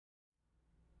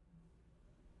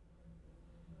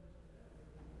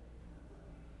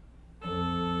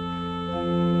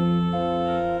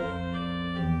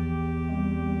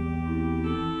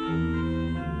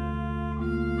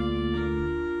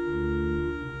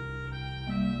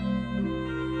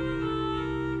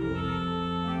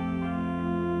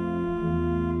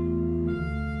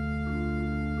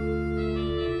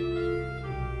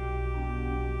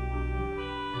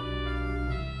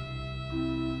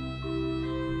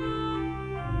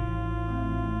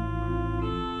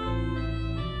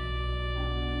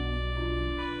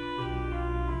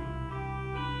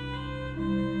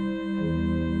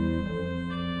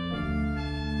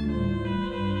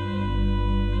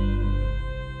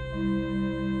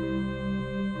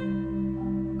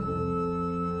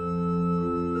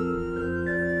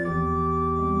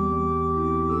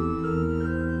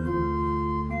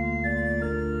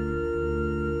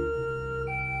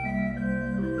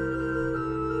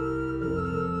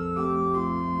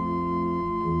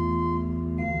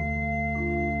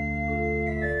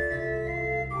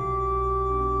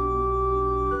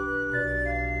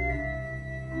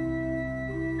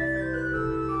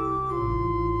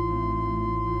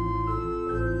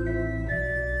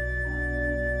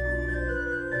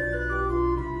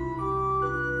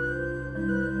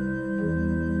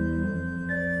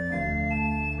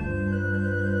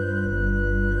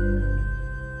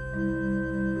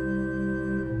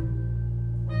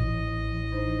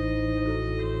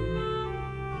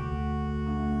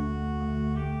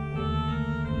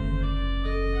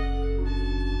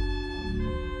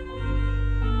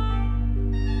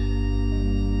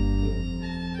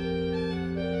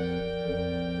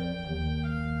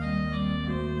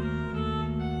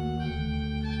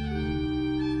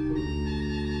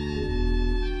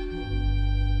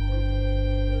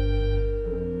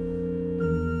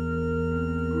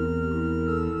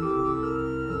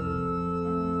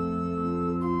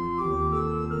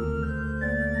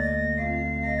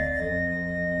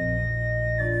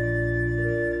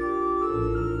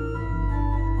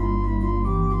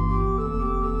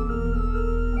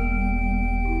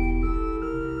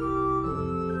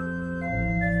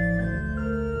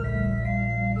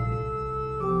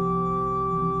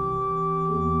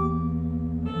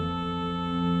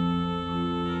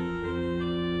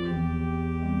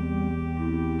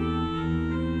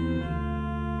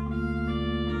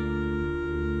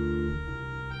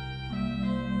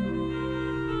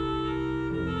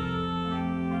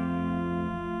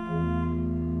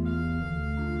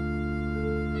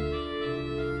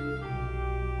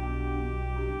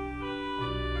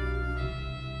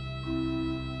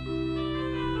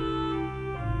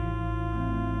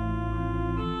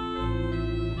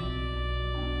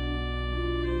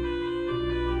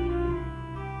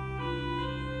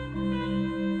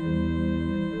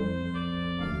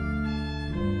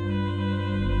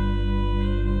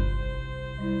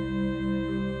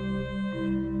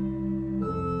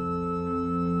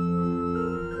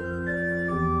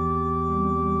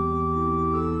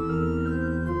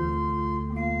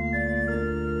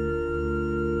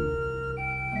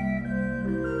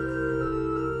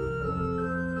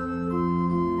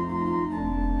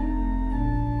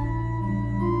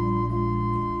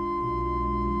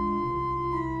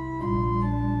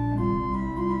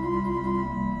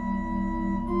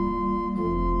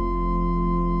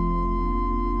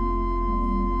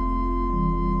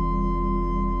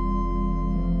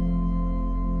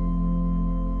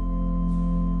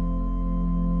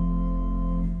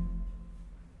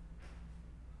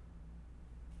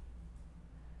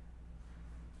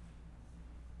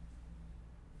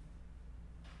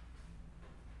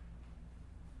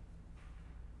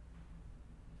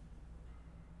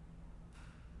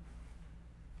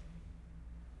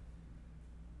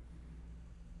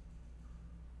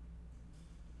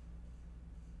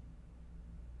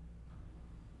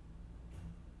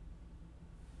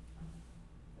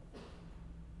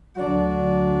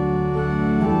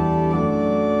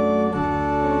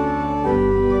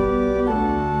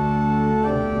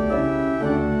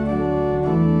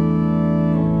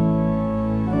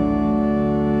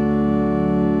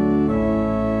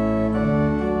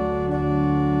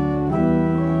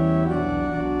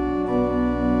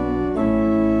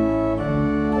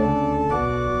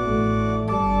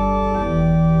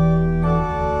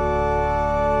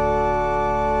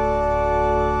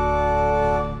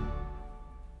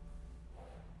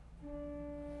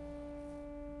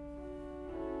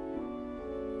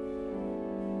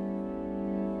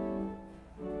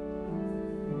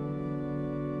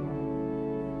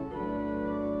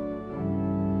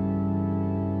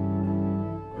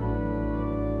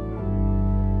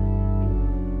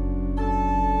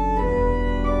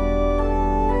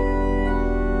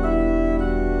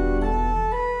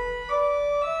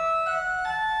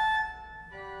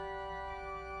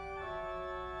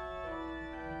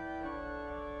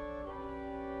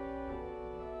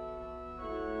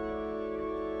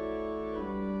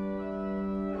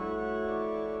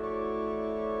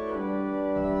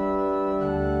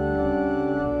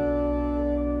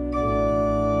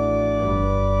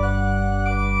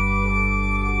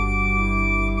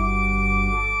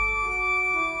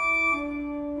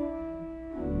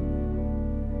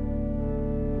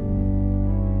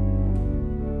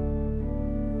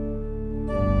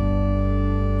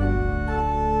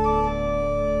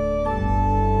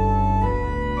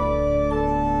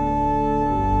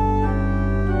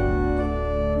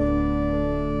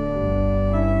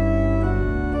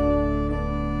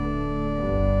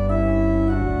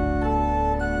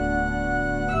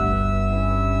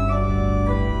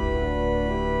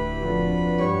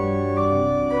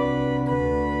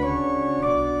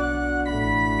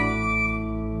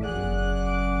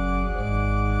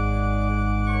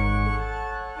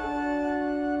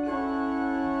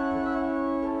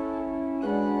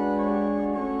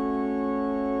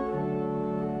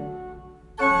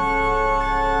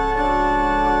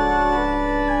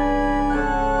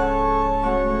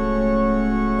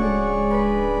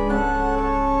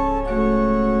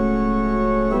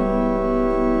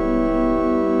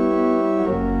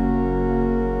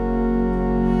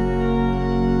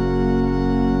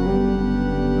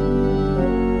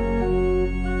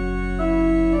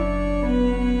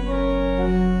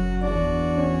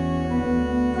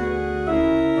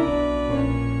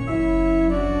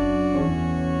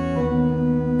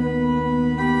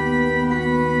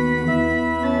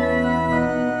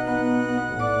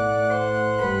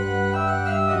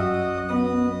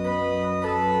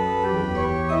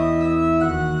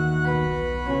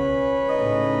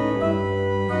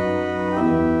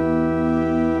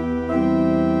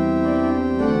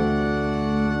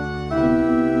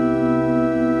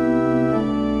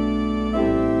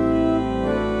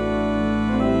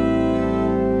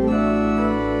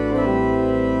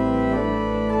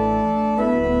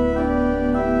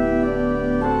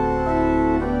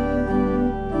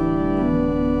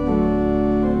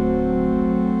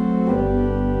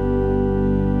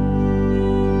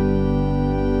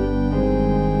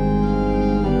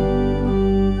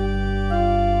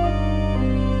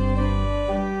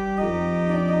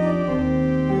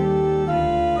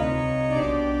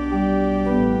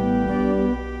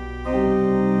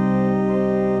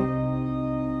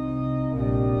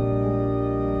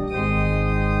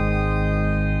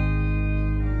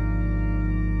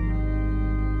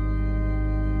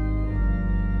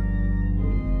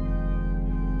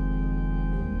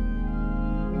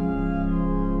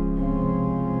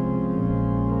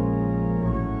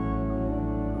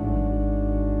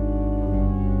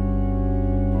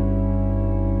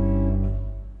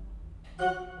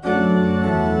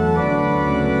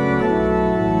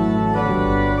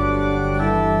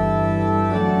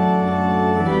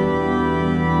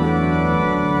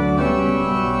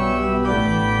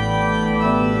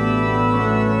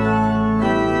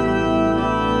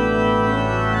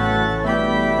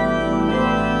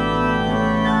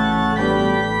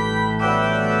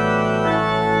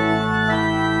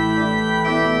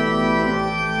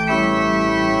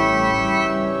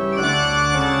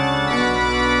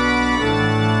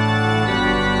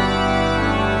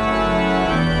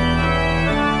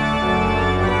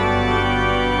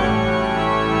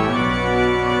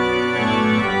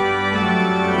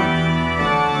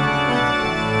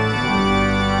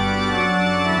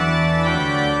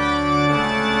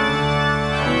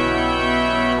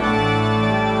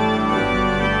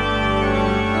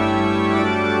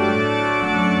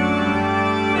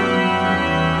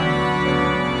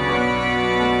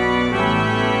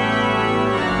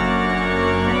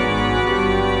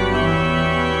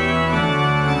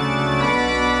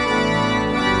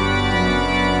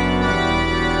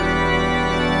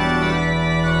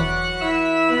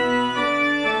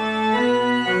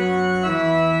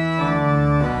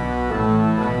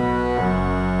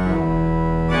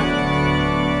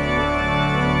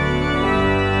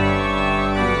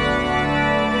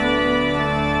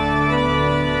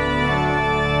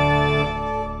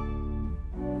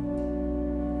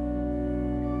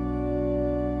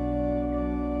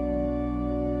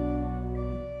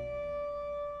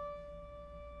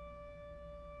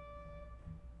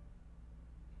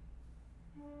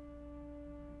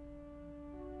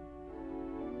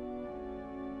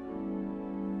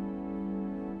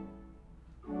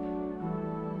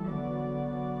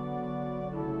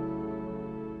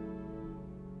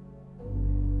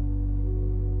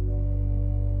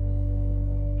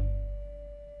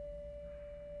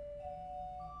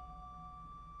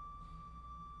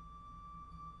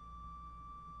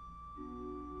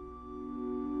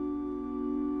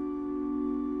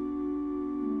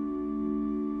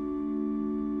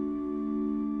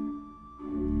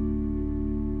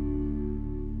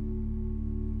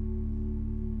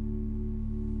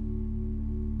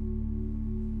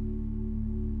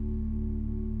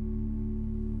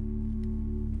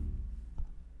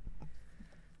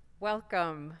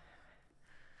Welcome.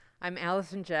 I'm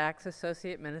Allison Jacks,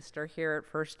 Associate Minister here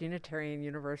at First Unitarian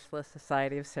Universalist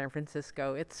Society of San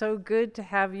Francisco. It's so good to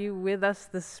have you with us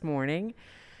this morning.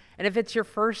 And if it's your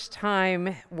first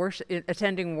time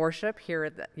attending worship here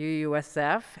at the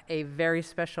UUSF, a very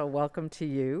special welcome to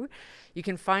you. You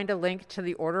can find a link to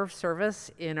the order of service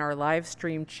in our live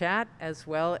stream chat as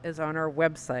well as on our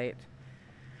website.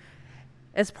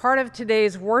 As part of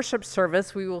today's worship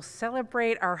service, we will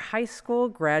celebrate our high school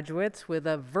graduates with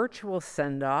a virtual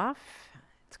send-off.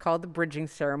 It's called the Bridging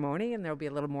Ceremony, and there'll be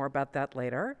a little more about that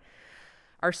later.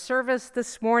 Our service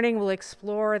this morning will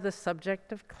explore the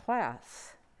subject of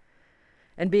class.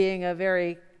 And being a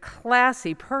very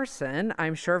classy person,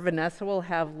 I'm sure Vanessa will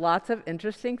have lots of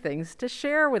interesting things to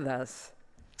share with us.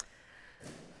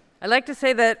 I like to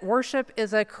say that worship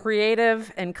is a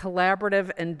creative and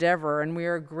collaborative endeavor, and we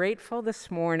are grateful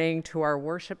this morning to our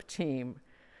worship team,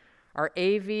 our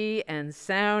AV and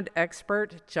sound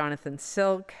expert, Jonathan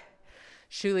Silk,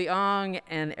 Shuli Ong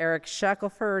and Eric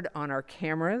Shackelford on our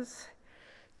cameras,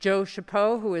 Joe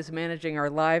Chapeau, who is managing our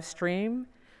live stream.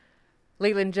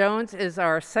 Leland Jones is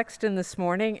our sexton this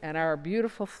morning, and our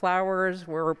beautiful flowers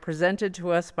were presented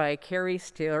to us by Carrie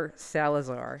Steele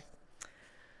Salazar.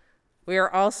 We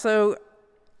are also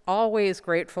always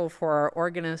grateful for our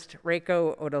organist,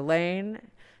 Reiko Odelaine,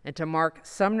 and to Mark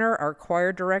Sumner, our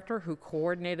choir director, who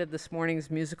coordinated this morning's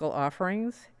musical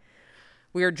offerings.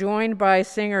 We are joined by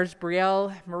singers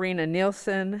Brielle Marina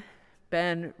Nielsen,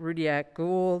 Ben Rudiak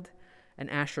Gould, and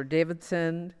Asher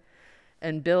Davidson,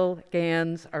 and Bill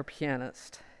Gans, our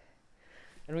pianist.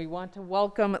 And we want to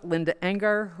welcome Linda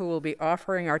Enger, who will be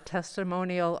offering our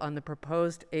testimonial on the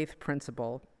proposed eighth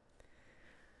principle.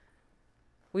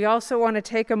 We also want to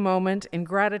take a moment in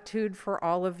gratitude for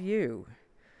all of you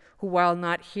who, while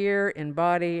not here in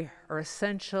body, are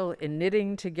essential in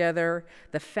knitting together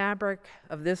the fabric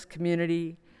of this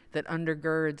community that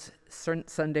undergirds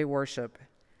Sunday worship.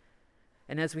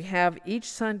 And as we have each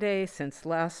Sunday since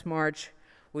last March,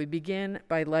 we begin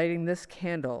by lighting this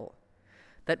candle,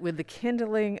 that with the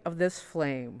kindling of this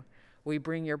flame, we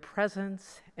bring your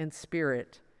presence and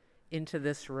spirit into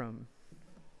this room.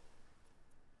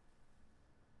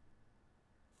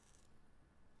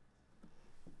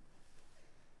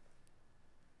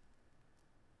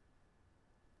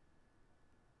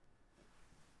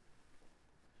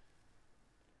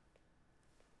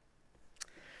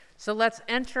 So let's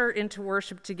enter into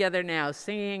worship together now,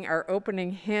 singing our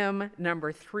opening hymn,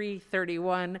 number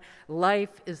 331,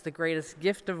 Life is the Greatest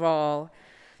Gift of All.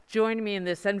 Join me in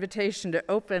this invitation to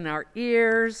open our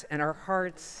ears and our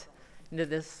hearts into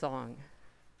this song.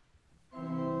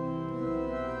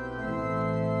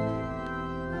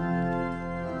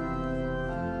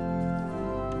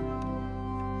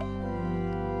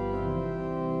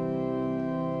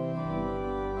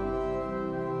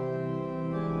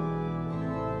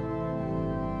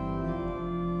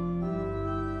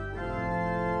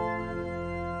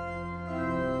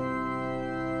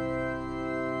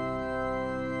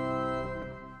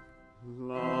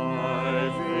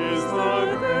 Life is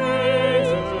the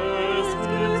greatest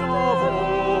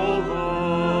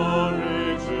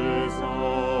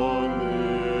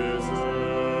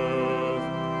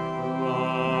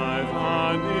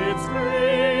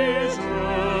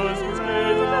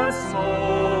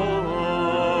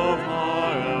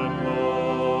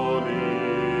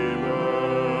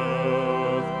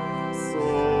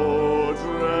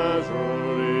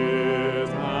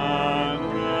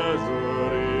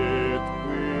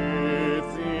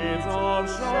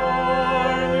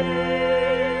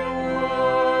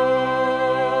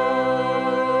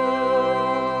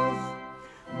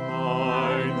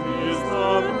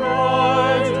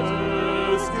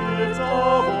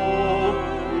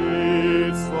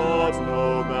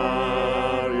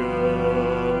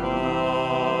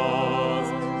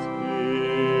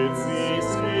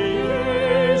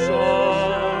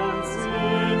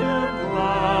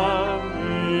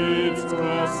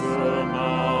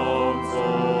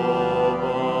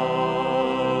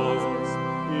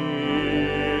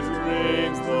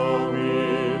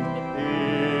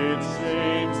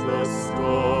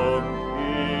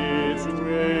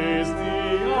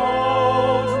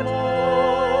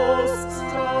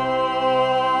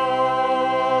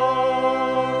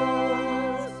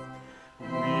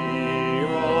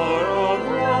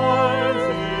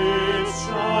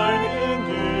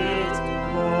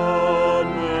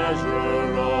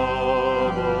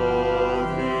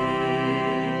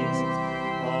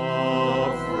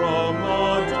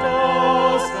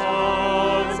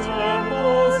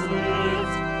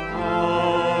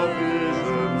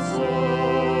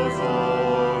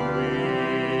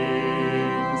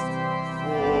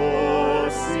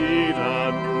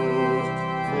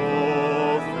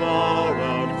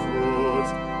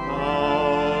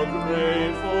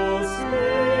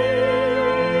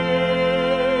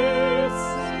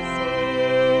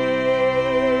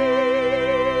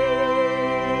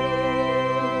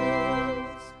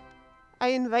I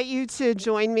invite you to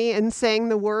join me in saying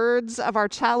the words of our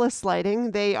chalice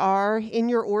lighting. They are in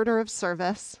your order of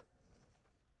service.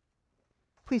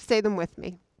 Please say them with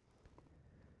me.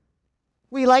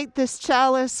 We light this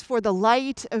chalice for the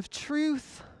light of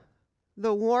truth,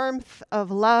 the warmth of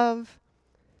love,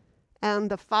 and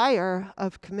the fire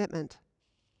of commitment.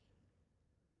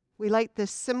 We light this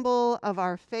symbol of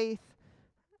our faith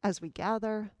as we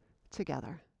gather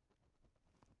together.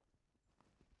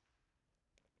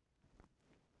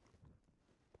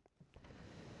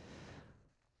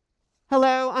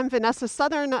 Hello, I'm Vanessa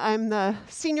Southern. I'm the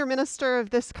senior minister of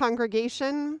this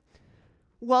congregation.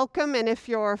 Welcome, and if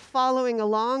you're following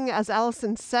along, as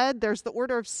Allison said, there's the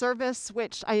order of service,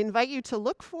 which I invite you to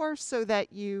look for so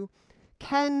that you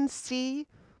can see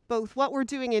both what we're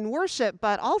doing in worship,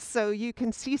 but also you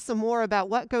can see some more about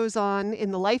what goes on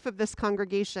in the life of this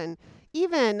congregation,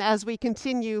 even as we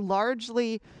continue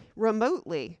largely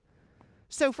remotely.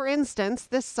 So for instance,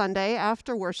 this Sunday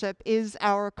after worship is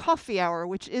our coffee hour,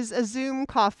 which is a Zoom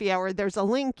coffee hour. There's a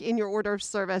link in your order of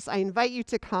service. I invite you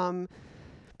to come.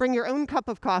 Bring your own cup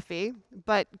of coffee,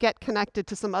 but get connected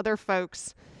to some other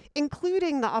folks,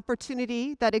 including the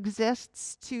opportunity that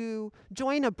exists to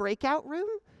join a breakout room.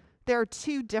 There are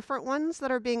 2 different ones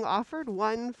that are being offered,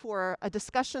 one for a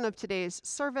discussion of today's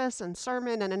service and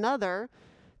sermon, and another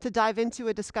to dive into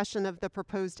a discussion of the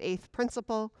proposed 8th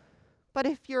principle. But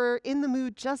if you're in the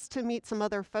mood just to meet some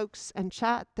other folks and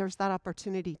chat, there's that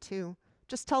opportunity too.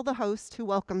 Just tell the host who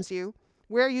welcomes you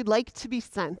where you'd like to be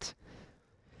sent.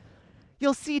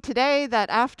 You'll see today that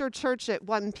after church at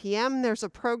 1 p.m., there's a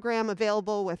program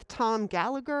available with Tom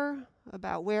Gallagher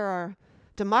about where our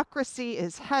democracy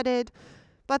is headed.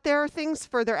 But there are things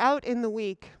further out in the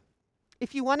week.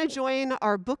 If you want to join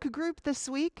our book group this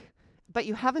week, but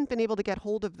you haven't been able to get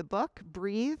hold of the book,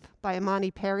 Breathe by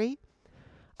Imani Perry,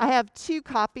 I have 2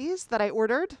 copies that I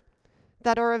ordered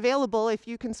that are available if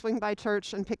you can swing by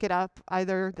church and pick it up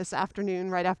either this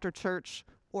afternoon right after church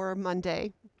or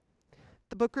Monday.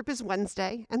 The book group is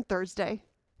Wednesday and Thursday.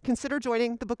 Consider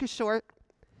joining. The book is short,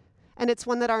 and it's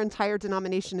one that our entire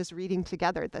denomination is reading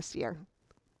together this year.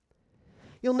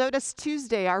 You'll notice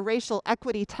Tuesday, our Racial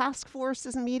Equity Task Force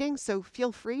is meeting, so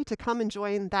feel free to come and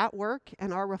join that work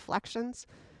and our reflections.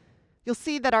 You'll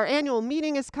see that our annual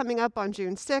meeting is coming up on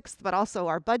June 6th, but also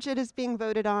our budget is being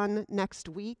voted on next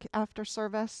week after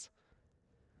service.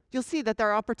 You'll see that there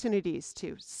are opportunities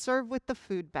to serve with the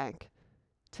food bank,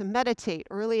 to meditate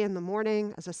early in the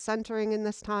morning as a centering in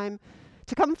this time,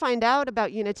 to come find out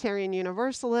about Unitarian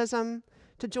Universalism,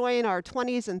 to join our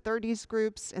 20s and 30s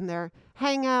groups in their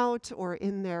hangout or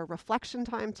in their reflection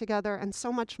time together, and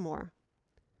so much more.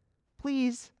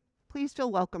 Please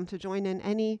feel welcome to join in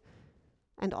any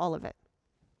and all of it.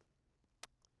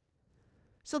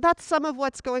 So that's some of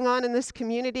what's going on in this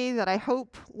community that I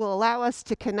hope will allow us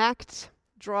to connect,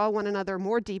 draw one another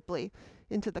more deeply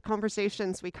into the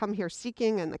conversations we come here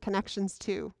seeking and the connections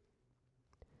too.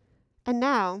 And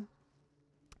now,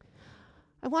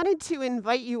 I wanted to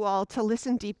invite you all to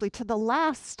listen deeply to the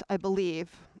last, I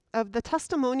believe, of the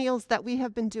testimonials that we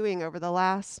have been doing over the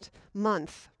last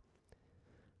month.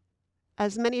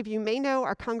 As many of you may know,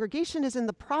 our congregation is in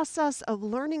the process of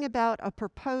learning about a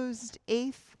proposed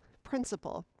 8th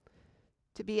principle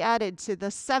to be added to the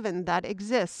 7 that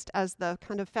exist as the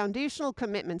kind of foundational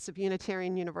commitments of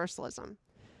Unitarian Universalism.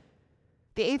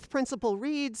 The 8th principle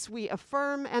reads, "We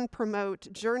affirm and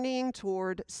promote journeying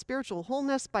toward spiritual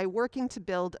wholeness by working to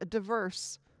build a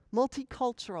diverse,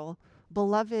 multicultural,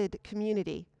 beloved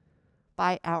community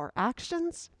by our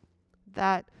actions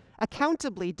that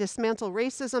accountably dismantle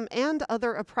racism and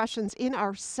other oppressions in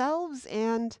ourselves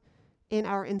and in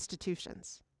our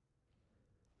institutions."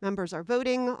 Members are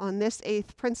voting on this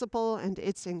 8th principle and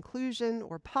its inclusion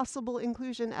or possible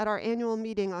inclusion at our annual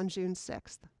meeting on June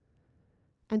 6th.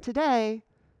 And today,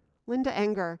 Linda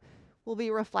Enger will be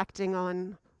reflecting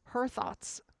on her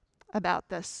thoughts about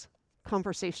this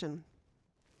conversation.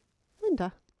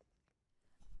 Linda.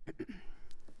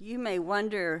 You may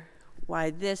wonder why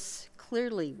this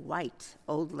clearly white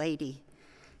old lady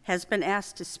has been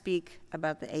asked to speak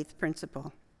about the 8th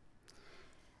principle.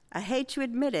 I hate to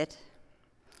admit it,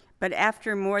 but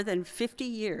after more than 50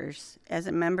 years as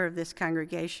a member of this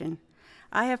congregation,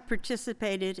 I have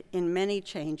participated in many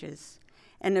changes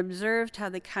and observed how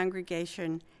the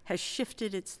congregation has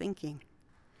shifted its thinking.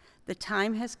 The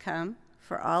time has come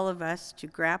for all of us to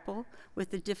grapple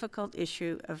with the difficult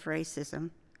issue of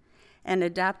racism, and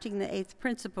adopting the 8th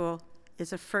principle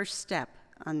is a first step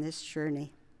on this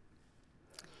journey.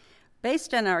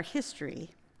 Based on our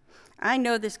history, I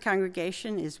know this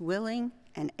congregation is willing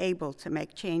and able to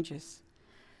make changes,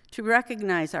 to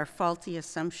recognize our faulty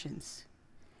assumptions,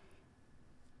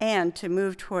 and to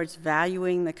move towards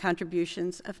valuing the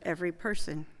contributions of every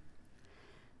person.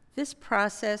 This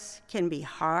process can be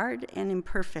hard and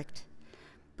imperfect,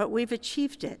 but we've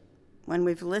achieved it when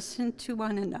we've listened to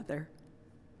one another,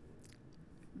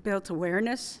 built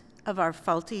awareness of our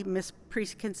faulty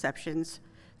preconceptions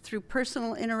through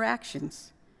personal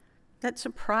interactions that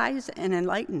surprise and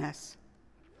enlighten us,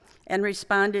 and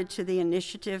responded to the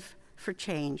initiative for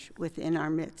change within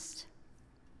our midst.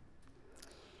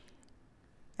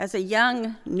 As a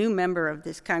young new member of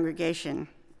this congregation,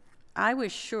 I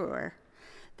was sure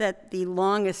that the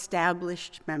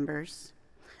long-established members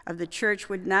of the church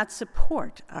would not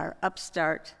support our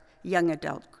upstart young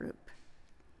adult group.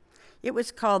 It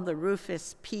was called the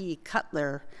Rufus P.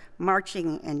 Cutler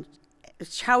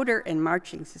Chowder and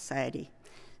Marching Society,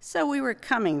 so we were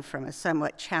coming from a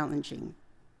somewhat challenging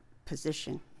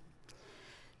position.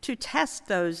 To test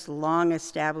those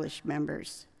long-established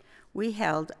members, we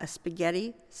held a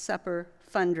spaghetti supper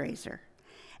fundraiser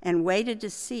and waited to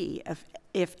see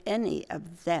if any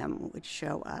of them would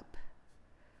show up.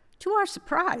 To our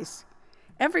surprise,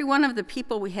 every one of the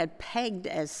people we had pegged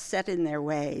as set in their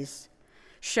ways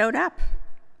showed up,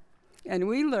 and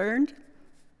we learned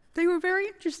they were very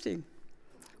interesting,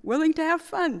 willing to have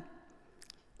fun,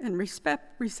 and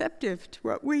receptive to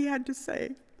what we had to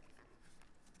say.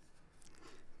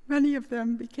 Many of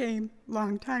them became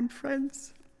longtime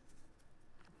friends.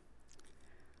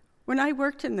 When I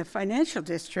worked in the financial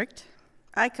district,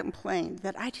 I complained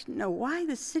that I didn't know why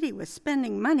the city was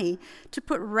spending money to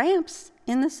put ramps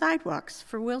in the sidewalks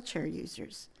for wheelchair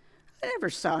users. I never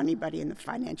saw anybody in the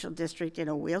financial district in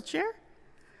a wheelchair.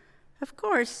 Of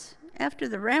course, after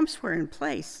the ramps were in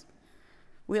place,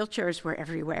 wheelchairs were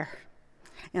everywhere,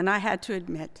 and I had to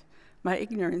admit my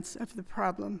ignorance of the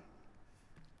problem.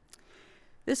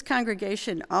 This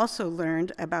congregation also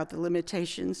learned about the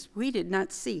limitations we did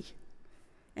not see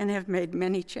and have made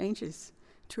many changes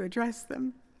to address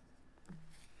them.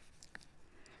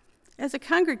 As a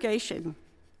congregation,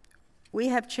 we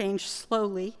have changed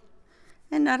slowly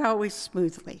and not always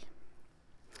smoothly.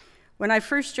 When I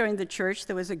first joined the church,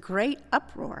 there was a great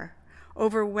uproar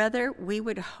over whether we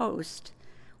would host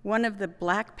one of the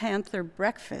Black Panther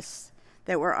breakfasts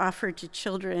that were offered to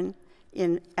children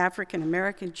in African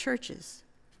American churches.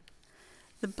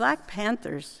 The Black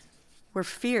Panthers were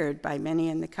feared by many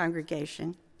in the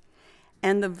congregation,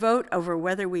 and the vote over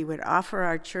whether we would offer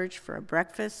our church for a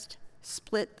breakfast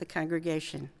split the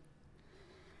congregation.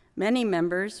 Many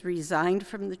members resigned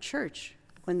from the church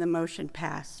when the motion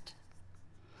passed.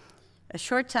 A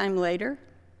short time later,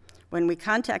 when we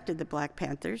contacted the Black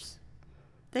Panthers,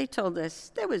 they told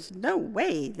us there was no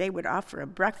way they would offer a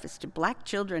breakfast to Black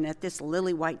children at this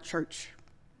lily-white church.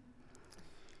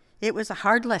 It was a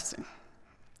hard lesson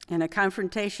and a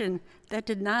confrontation that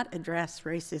did not address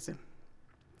racism.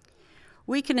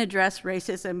 We can address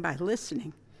racism by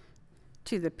listening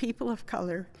to the people of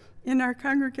color in our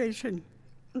congregation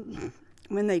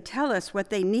when they tell us what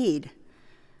they need,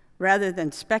 rather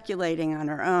than speculating on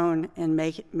our own and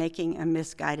making a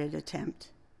misguided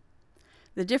attempt.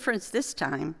 The difference this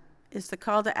time is the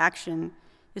call to action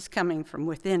is coming from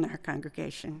within our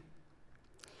congregation.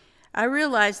 I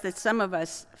realize that some of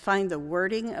us find the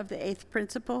wording of the eighth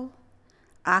principle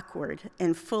awkward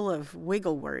and full of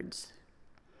wiggle words.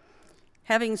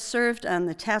 Having served on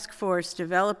the task force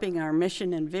developing our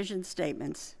mission and vision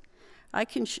statements, I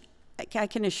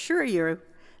can assure you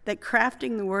that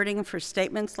crafting the wording for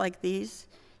statements like these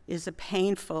is a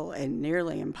painful and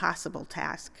nearly impossible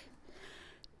task.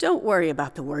 Don't worry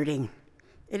about the wording.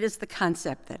 It is the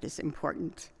concept that is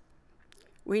important.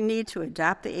 We need to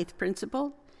adopt the eighth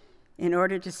principle in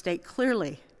order to state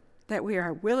clearly that we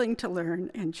are willing to learn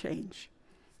and change,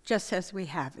 just as we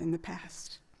have in the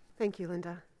past. Thank you,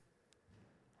 Linda.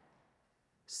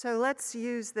 So let's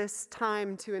use this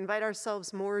time to invite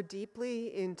ourselves more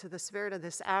deeply into the spirit of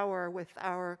this hour with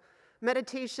our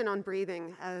meditation on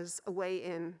breathing as a way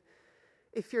in.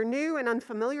 If you're new and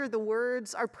unfamiliar, the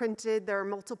words are printed. There are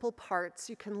multiple parts.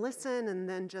 You can listen and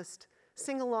then just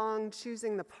sing along,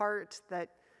 choosing the part that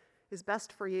is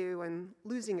best for you and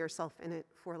losing yourself in it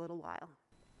for a little while.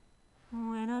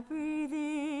 When I breathe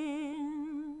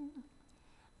in,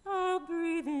 I'll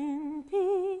breathe in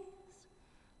peace.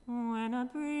 When I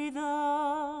breathe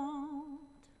out,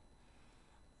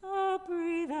 I'll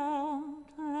breathe out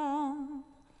love.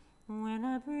 When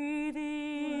I breathe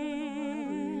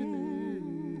in,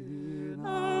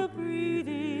 I'll breathe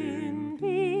in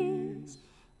peace.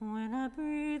 When I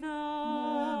breathe out,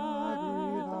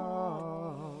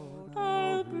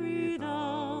 I'll breathe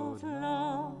out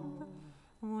love.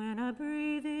 When I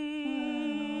breathe in,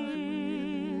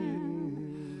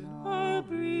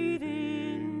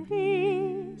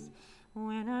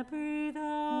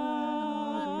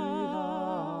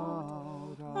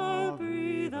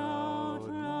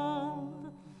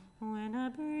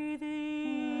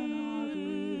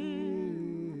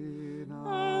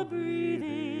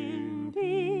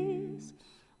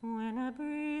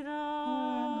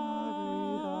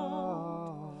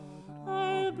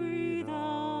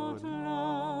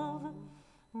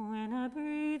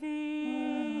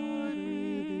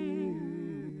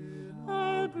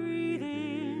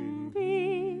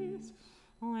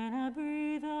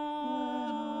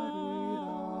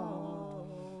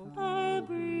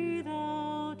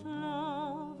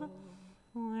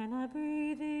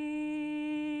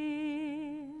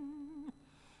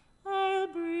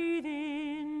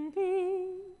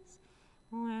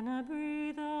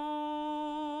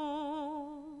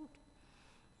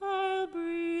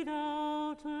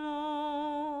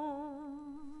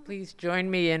 Please join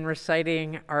me in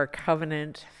reciting our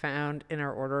covenant found in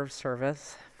our order of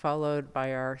service, followed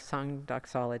by our sung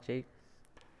doxology.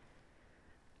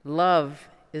 Love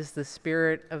is the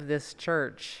spirit of this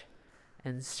church,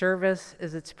 and service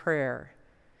is its prayer.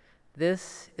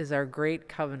 This is our great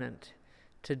covenant,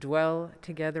 to dwell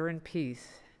together in peace,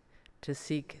 to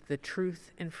seek the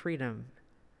truth in freedom,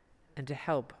 and to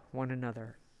help one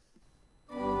another.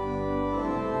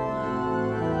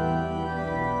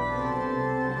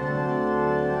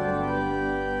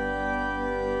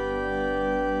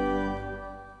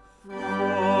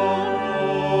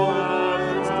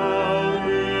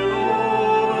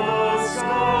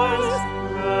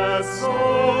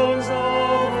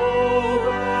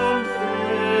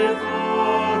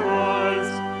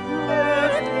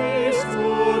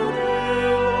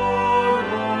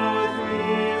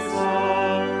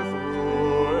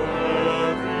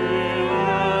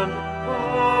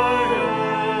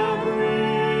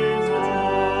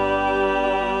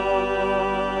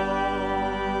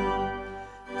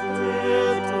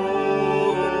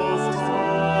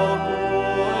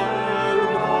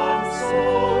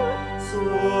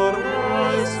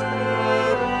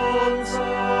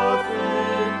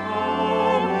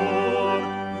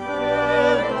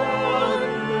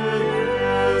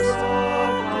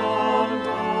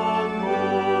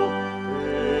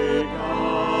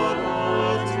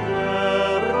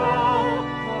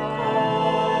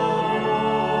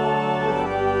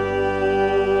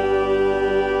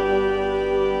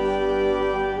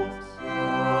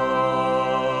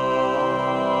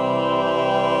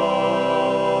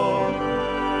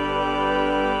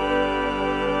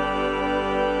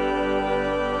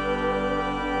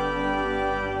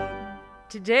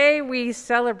 Today we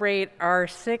celebrate our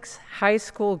 6 high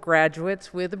school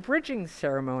graduates with a bridging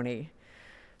ceremony.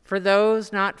 For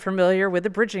those not familiar with the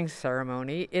bridging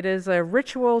ceremony, it is a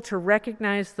ritual to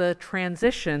recognize the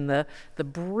transition, the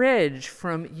bridge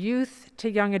from youth to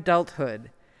young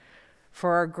adulthood.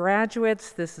 For our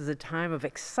graduates, this is a time of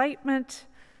excitement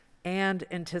and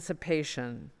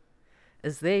anticipation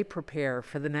as they prepare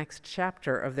for the next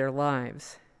chapter of their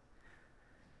lives.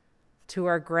 To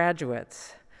our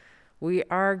graduates, we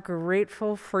are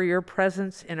grateful for your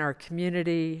presence in our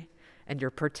community and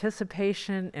your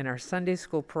participation in our Sunday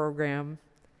school program.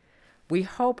 We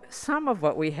hope some of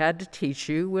what we had to teach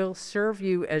you will serve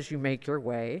you as you make your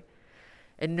way,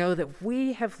 and know that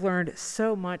we have learned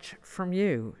so much from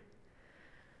you,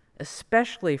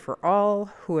 especially for all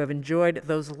who have enjoyed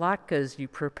those latkes you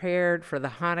prepared for the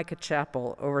Hanukkah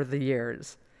chapel over the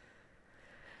years.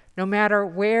 No matter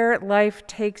where life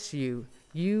takes you,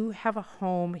 you have a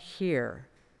home here,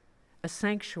 a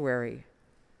sanctuary,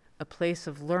 a place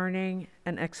of learning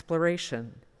and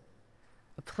exploration,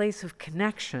 a place of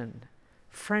connection,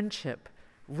 friendship,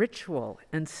 ritual,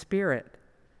 and spirit,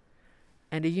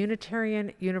 and a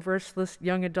Unitarian Universalist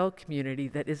young adult community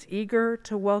that is eager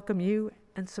to welcome you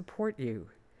and support you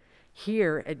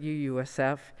here at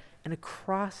UUSF and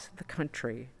across the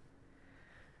country.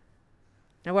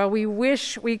 Now, while we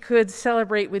wish we could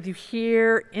celebrate with you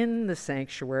here in the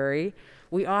sanctuary,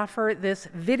 we offer this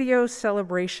video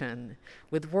celebration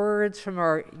with words from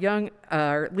our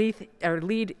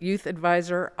lead youth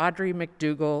advisor, Audrey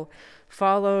McDougall,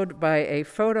 followed by a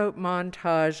photo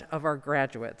montage of our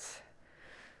graduates.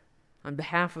 On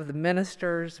behalf of the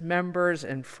ministers, members,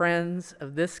 and friends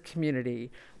of this community,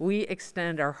 we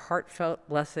extend our heartfelt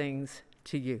blessings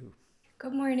to you.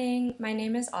 Good morning. My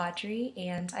name is Audrey,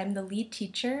 and I'm the lead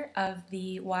teacher of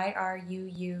the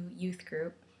YRUU youth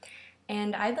group.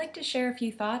 And I'd like to share a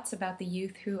few thoughts about the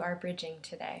youth who are bridging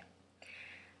today.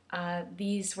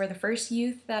 These were the first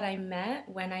youth that I met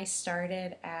when I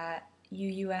started at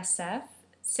UUSF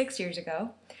 6 years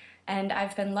ago, and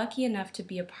I've been lucky enough to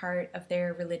be a part of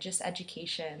their religious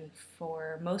education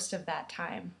for most of that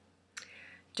time.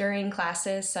 During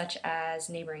classes such as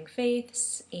Neighboring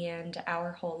Faiths and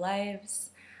Our Whole Lives,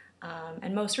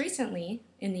 and most recently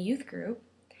in the youth group,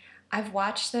 I've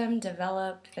watched them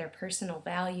develop their personal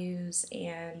values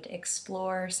and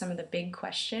explore some of the big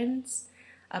questions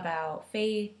about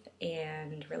faith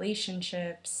and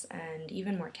relationships and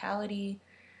even mortality.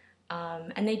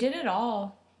 And they did it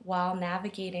all while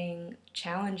navigating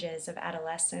challenges of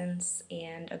adolescence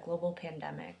and a global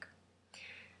pandemic.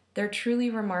 They're truly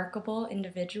remarkable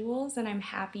individuals, and I'm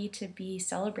happy to be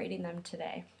celebrating them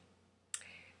today.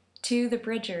 To the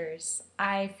Bridgers,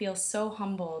 I feel so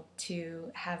humbled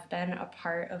to have been a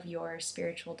part of your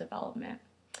spiritual development.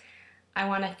 I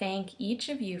want to thank each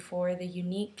of you for the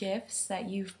unique gifts that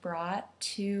you've brought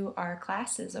to our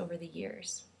classes over the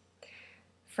years.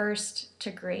 First,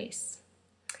 to Grace.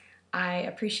 I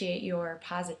appreciate your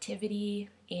positivity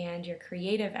and your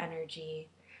creative energy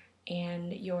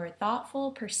and your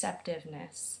thoughtful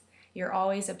perceptiveness. You're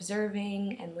always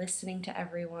observing and listening to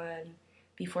everyone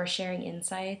before sharing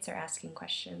insights or asking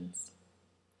questions.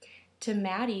 To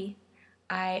Maddie,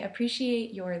 I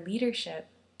appreciate your leadership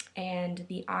and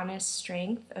the honest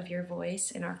strength of your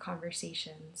voice in our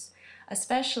conversations,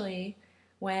 especially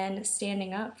when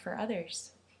standing up for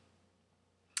others.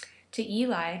 To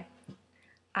Eli,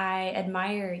 I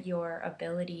admire your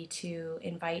ability to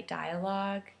invite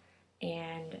dialogue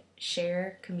and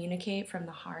share, communicate from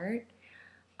the heart,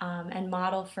 and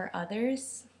model for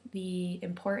others the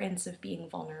importance of being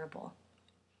vulnerable.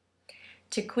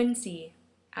 To Quincy,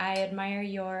 I admire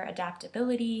your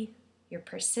adaptability, your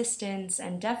persistence,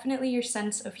 and definitely your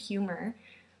sense of humor,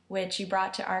 which you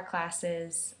brought to our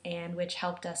classes and which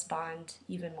helped us bond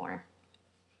even more.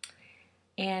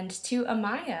 And to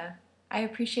Amaya, I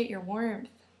appreciate your warmth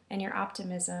and your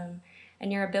optimism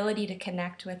and your ability to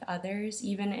connect with others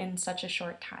even in such a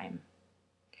short time.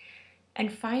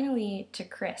 And finally, to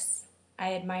Chris,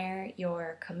 I admire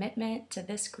your commitment to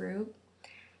this group,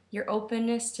 your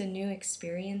openness to new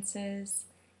experiences,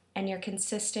 and your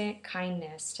consistent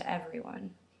kindness to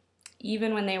everyone,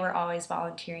 even when they were always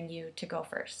volunteering you to go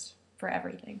first for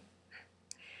everything.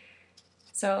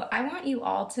 So I want you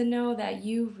all to know that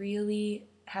you really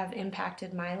have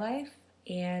impacted my life,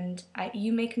 and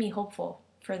you make me hopeful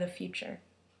for the future.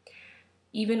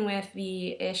 Even with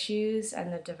the issues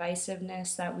and the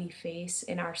divisiveness that we face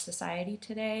in our society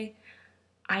today,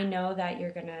 I know that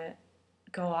you're going to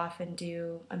go off and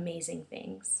do amazing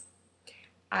things.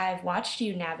 I've watched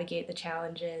you navigate the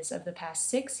challenges of the past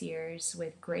 6 years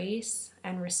with grace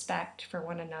and respect for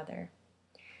one another.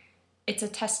 It's a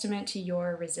testament to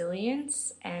your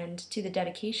resilience and to the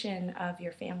dedication of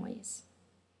your families.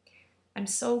 I'm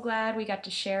so glad we got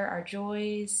to share our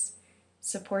joys,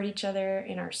 support each other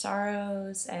in our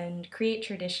sorrows, and create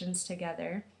traditions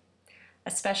together,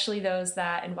 especially those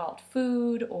that involved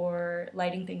food or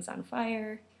lighting things on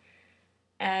fire.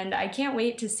 And I can't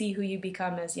wait to see who you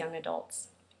become as young adults.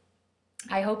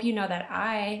 I hope you know that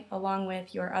I, along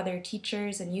with your other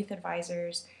teachers and youth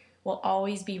advisors, will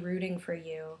always be rooting for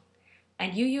you,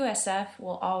 and UUSF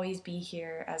will always be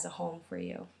here as a home for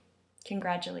you.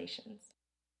 Congratulations.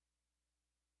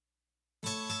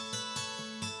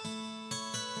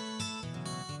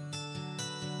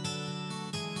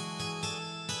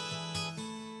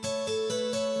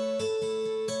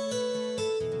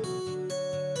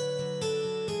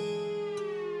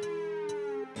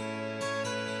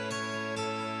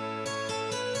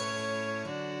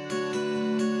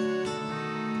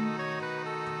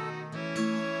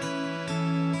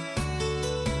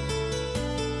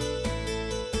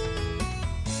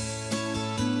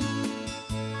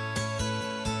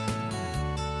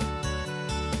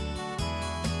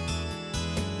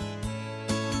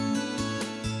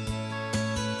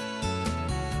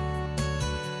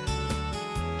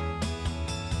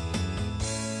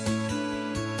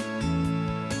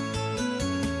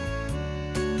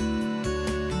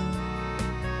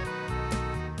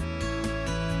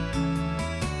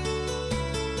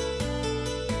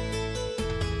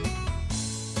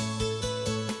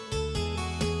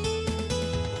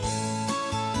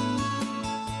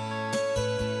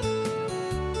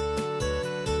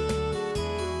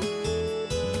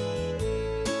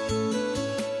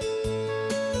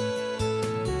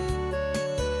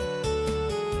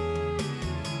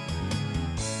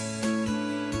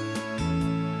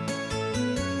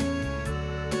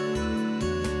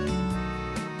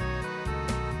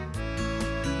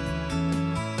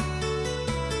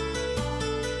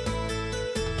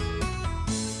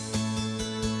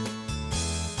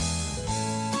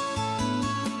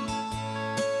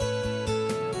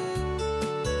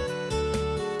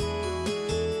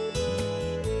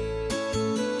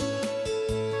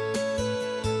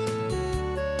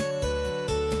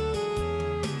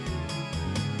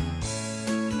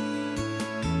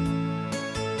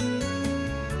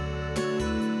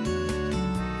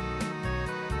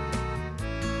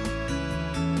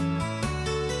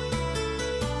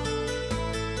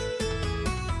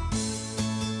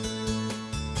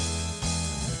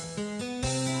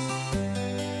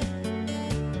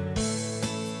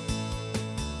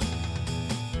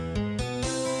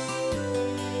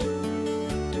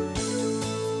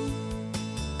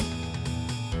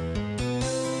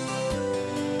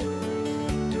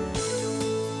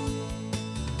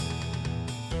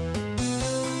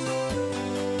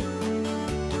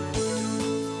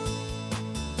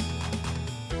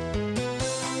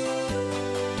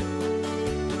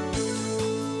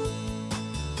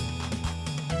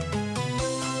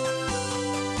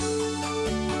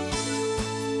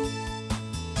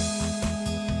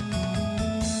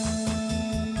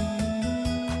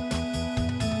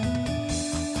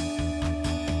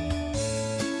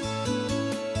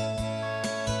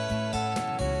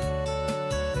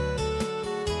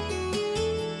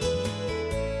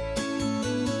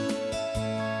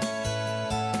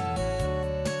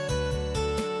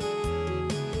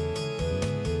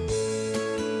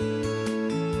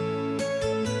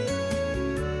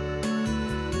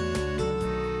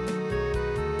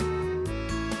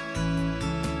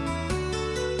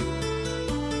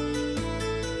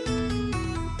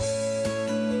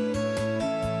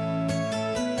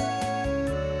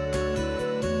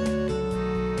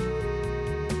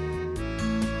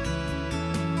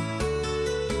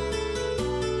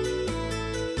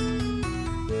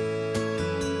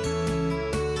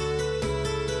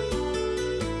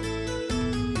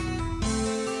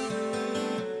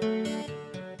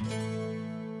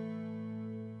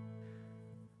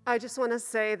 I just want to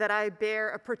say that I bear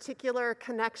a particular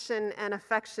connection and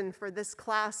affection for this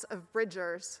class of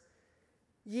Bridgers.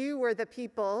 You were the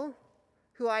people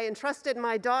who I entrusted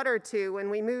my daughter to when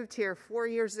we moved here 4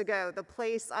 years ago, the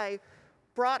place I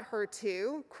brought her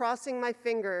to, crossing my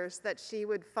fingers that she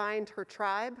would find her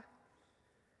tribe.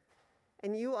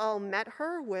 And you all met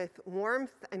her with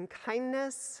warmth and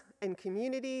kindness and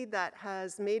community that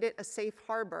has made it a safe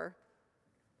harbor.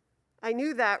 I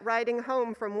knew that riding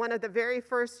home from one of the very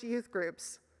first youth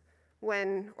groups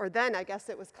then I guess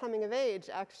it was coming of age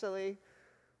actually,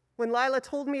 when Lila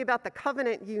told me about the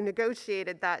covenant you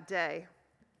negotiated that day.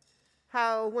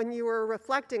 How when you were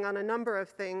reflecting on a number of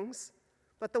things,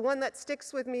 but the one that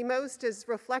sticks with me most is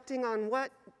reflecting on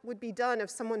what would be done if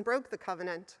someone broke the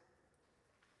covenant.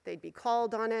 They'd be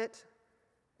called on it,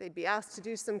 they'd be asked to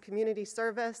do some community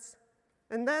service,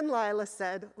 and then Lila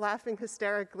said, laughing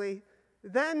hysterically,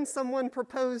 then someone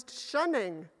proposed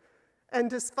shunning, and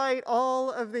despite all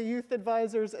of the youth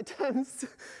advisor's attempts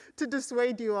to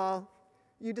dissuade you all,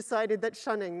 you decided that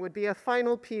shunning would be a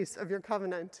final piece of your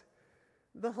covenant.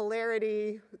 The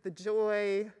hilarity, the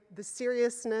joy, the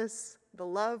seriousness, the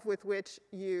love with which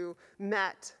you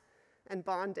met and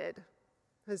bonded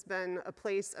has been a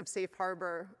place of safe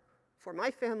harbor for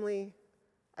my family,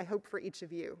 I hope for each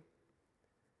of you.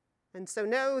 And so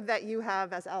know that you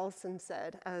have, as Allison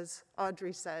said, as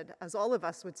Audrey said, as all of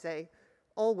us would say,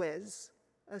 always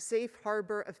a safe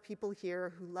harbor of people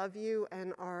here who love you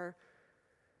and are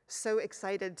so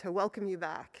excited to welcome you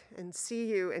back and see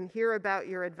you and hear about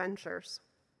your adventures.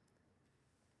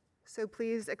 So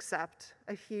please accept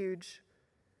a huge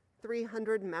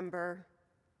 300-member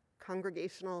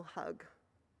congregational hug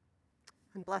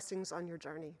and blessings on your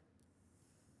journey.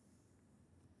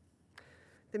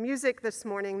 The music this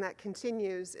morning that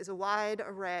continues is a wide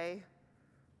array,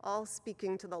 all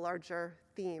speaking to the larger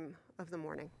theme of the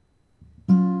morning.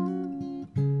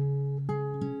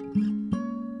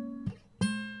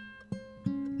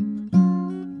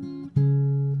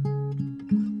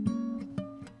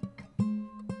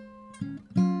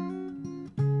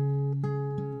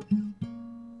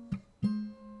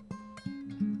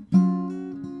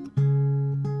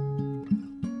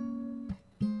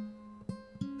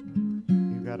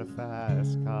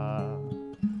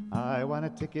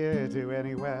 Ticket to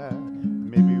anywhere,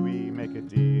 maybe we make a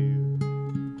deal.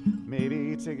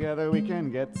 Maybe together we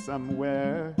can get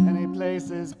somewhere. Any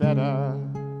place is better.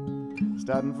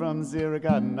 Starting from zero,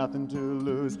 got nothing to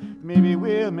lose. Maybe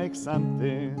we'll make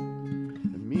something.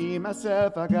 And me,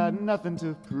 myself, I got nothing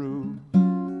to prove.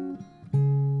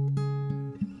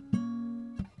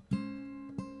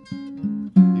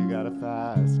 You got a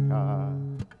fast car.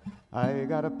 I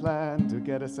got a plan to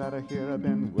get us out of here. I've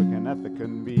been working at the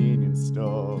convenience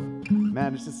store.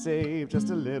 Managed to save just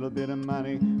a little bit of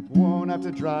money. Won't have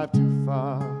to drive too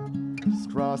far.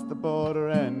 Just cross the border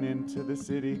and into the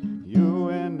city.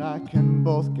 You and I can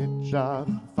both get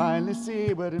jobs. Finally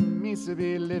see what it means to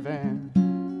be living.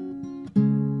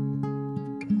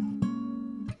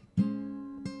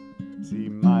 See,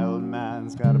 my old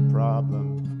man's got a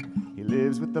problem. He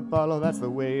lives with the bottle, that's the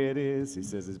way it is. He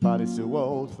says his body's too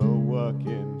old for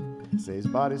working. Say his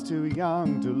body's too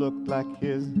young to look like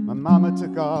his. My mama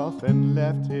took off and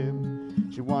left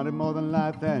him. She wanted more than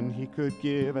life than he could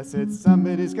give. I said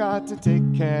somebody's got to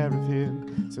take care of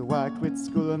him. So I quit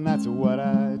school and that's what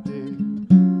I did.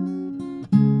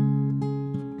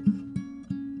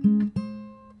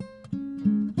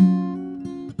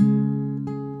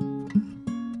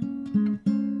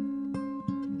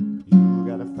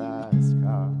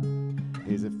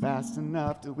 Fast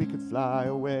enough that we could fly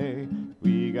away.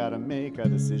 We gotta make a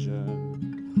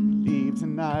decision. Leave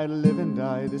tonight, live and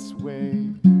die this way.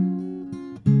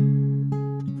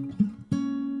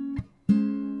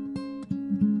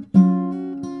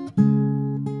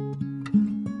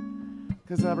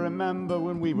 'Cause I remember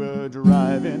when we were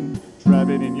driving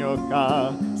in your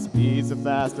car. Speed so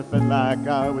fast I felt like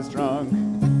I was drunk.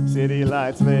 City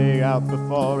lights lay out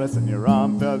before us and your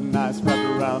arm felt nice wrapped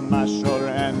around my shoulder.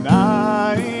 And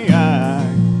I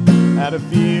had a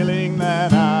feeling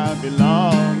that I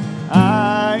belonged.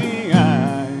 I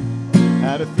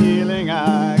had a feeling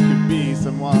I could be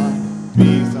someone,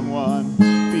 be someone,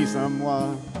 be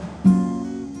someone.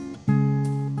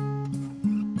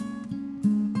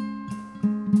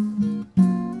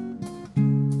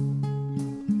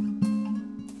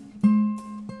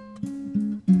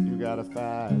 A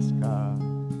fast car.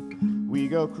 We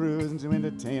go cruising to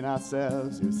entertain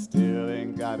ourselves. You still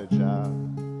ain't got a job.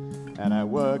 And I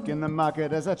work in the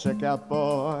market as a checkout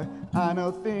boy. I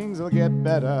know things will get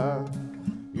better.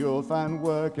 You'll find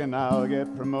work and I'll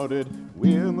get promoted.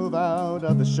 We'll move out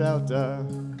of the shelter.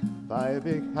 buy a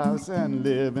big house and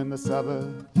live in the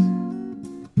suburbs.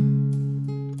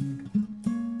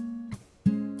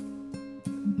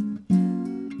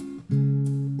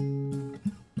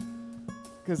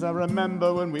 'Cause I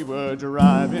remember when we were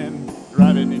driving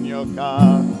in your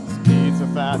car. Speed so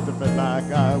fast I felt like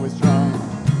I was drunk.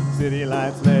 City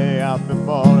lights lay out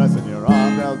before us, and your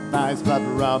arm felt nice wrapped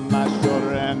around my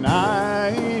shoulder. And I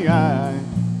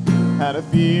had a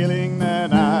feeling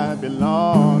that I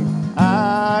belonged.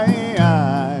 I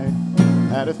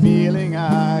had a feeling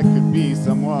I could be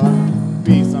someone,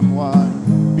 be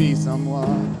someone, be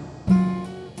someone.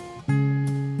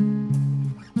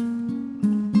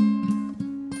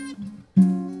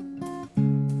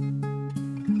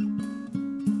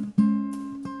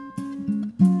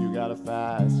 A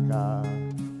fast car.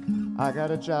 I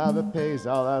got a job that pays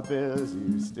all our bills.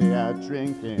 You stay out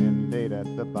drinking late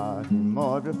at the bar.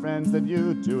 More of your friends than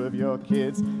you do of your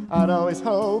kids. I'd always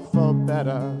hope for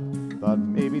better. Thought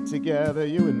maybe together,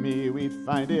 you and me, we'd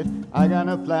find it. I got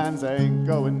no plans, I ain't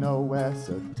going nowhere.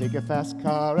 So take a fast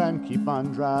car and keep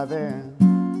on driving.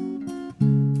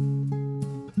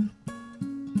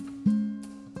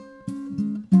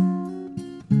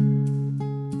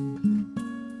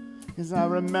 'Cause I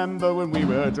remember when we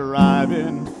were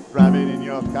driving in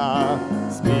your car.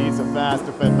 Speed so fast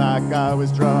I felt like I was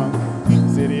drunk.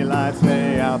 City lights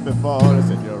lay out before us,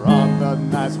 and your arm felt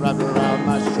nice wrapped around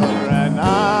my shoulder. And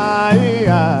I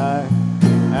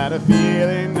had a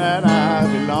feeling that I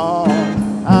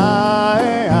belonged.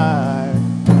 I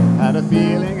had a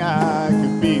feeling I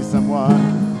could be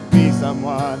someone, be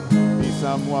someone, be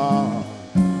someone.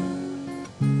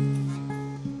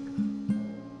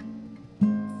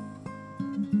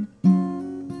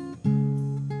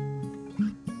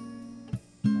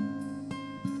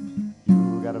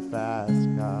 Fast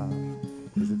car.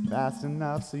 Is it fast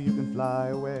enough so you can fly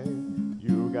away?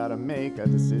 You gotta make a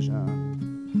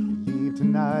decision. You leave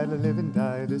tonight or live and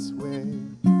die this way.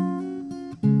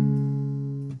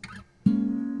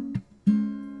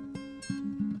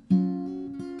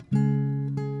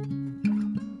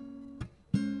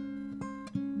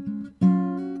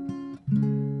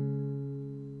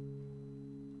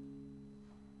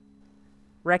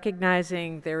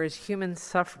 Recognizing there is human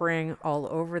suffering all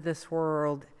over this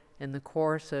world in the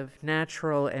course of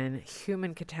natural and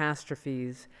human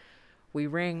catastrophes, we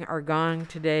ring our gong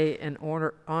today in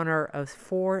honor of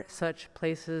 4 such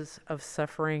places of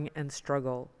suffering and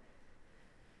struggle.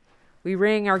 We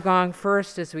ring our gong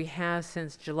first, as we have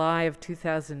since July of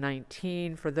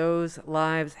 2019, for those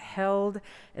lives held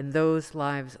and those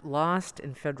lives lost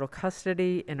in federal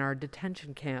custody in our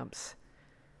detention camps,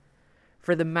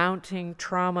 for the mounting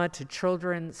trauma to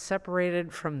children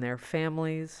separated from their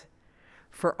families,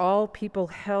 for all people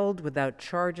held without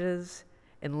charges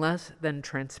in less than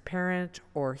transparent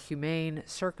or humane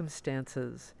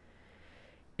circumstances.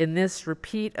 In this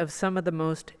repeat of some of the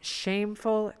most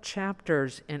shameful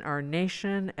chapters in our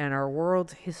nation and our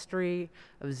world's history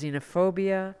of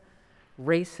xenophobia,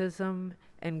 racism,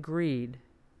 and greed,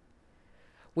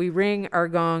 we ring our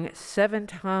gong 7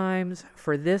 times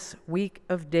for this week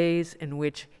of days in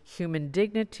which human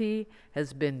dignity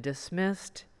has been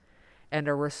dismissed, and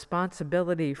our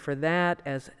responsibility for that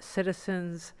as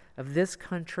citizens of this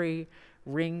country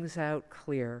rings out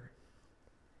clear.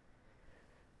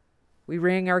 We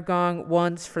ring our gong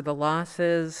once for the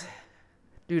losses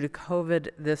due to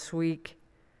COVID this week.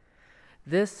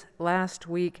 This last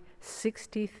week,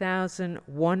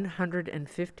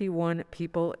 60,151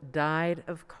 people died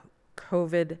of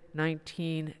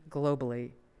COVID-19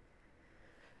 globally.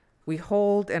 We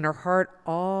hold in our heart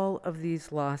all of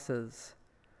these losses,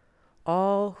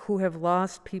 all who have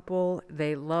lost people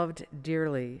they loved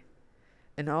dearly,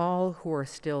 and all who are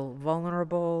still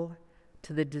vulnerable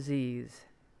to the disease.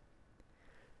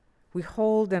 We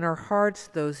hold in our hearts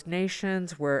those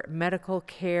nations where medical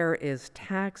care is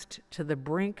taxed to the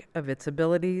brink of its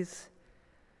abilities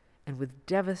and with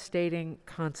devastating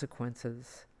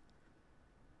consequences.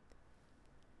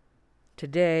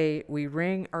 Today, we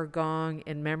ring our gong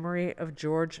in memory of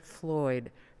George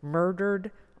Floyd,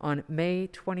 murdered on May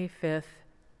 25th,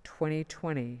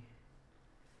 2020.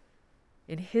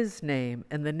 In his name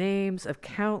and the names of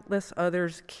countless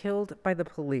others killed by the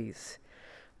police,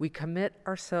 we commit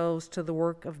ourselves to the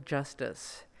work of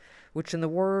justice, which, in the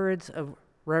words of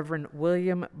Reverend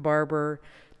William Barber,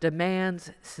 demands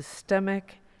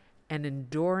systemic and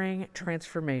enduring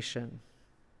transformation.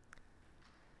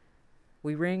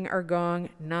 We ring our gong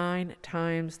 9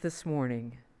 times this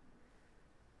morning.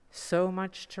 So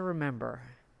much to remember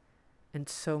and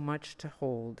so much to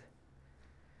hold.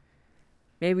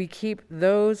 May we keep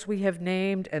those we have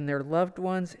named and their loved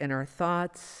ones in our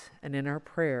thoughts and in our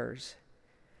prayers.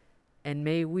 And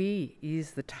may we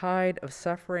ease the tide of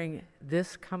suffering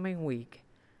this coming week,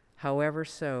 however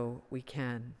so we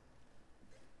can.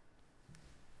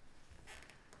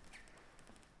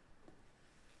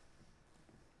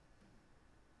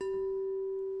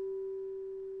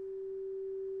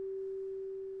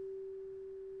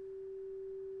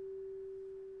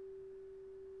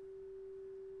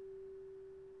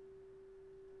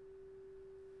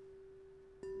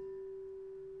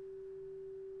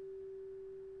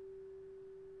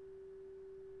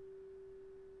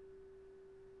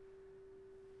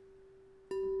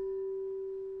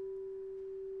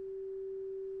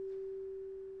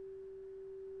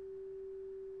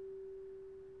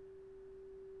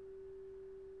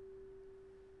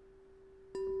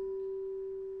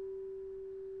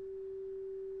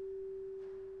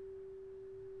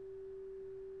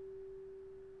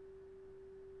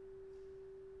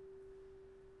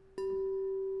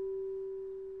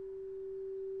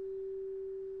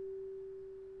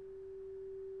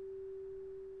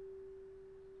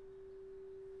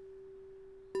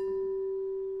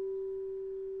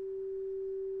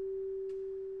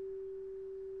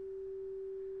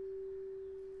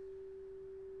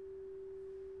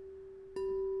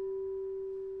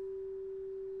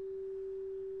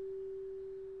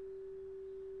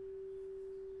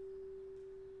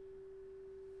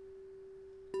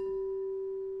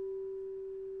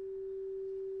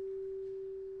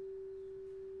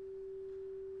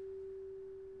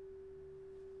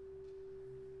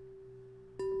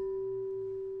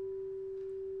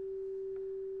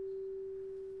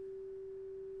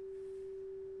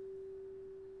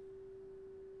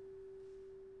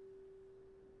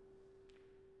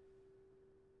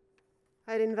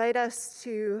 I'd invite us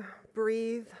to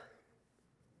breathe.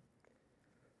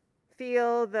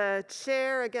 Feel the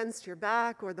chair against your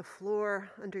back or the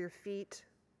floor under your feet.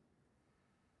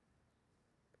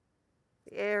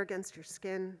 The air against your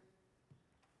skin.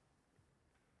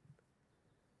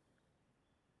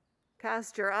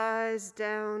 Cast your eyes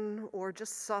down or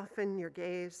just soften your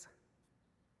gaze.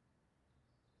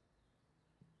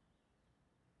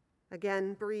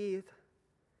 Again, breathe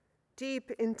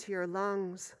deep into your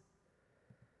lungs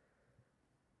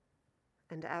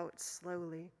and out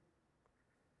slowly.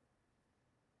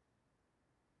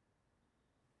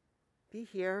 Be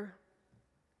here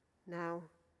now.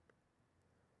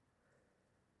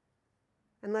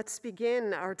 And let's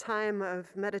begin our time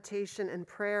of meditation and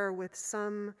prayer with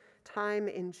some time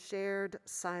in shared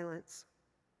silence.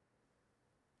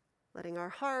 Letting our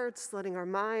hearts, letting our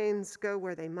minds go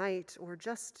where they might, or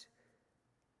just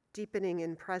deepening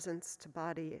in presence to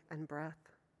body and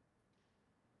breath.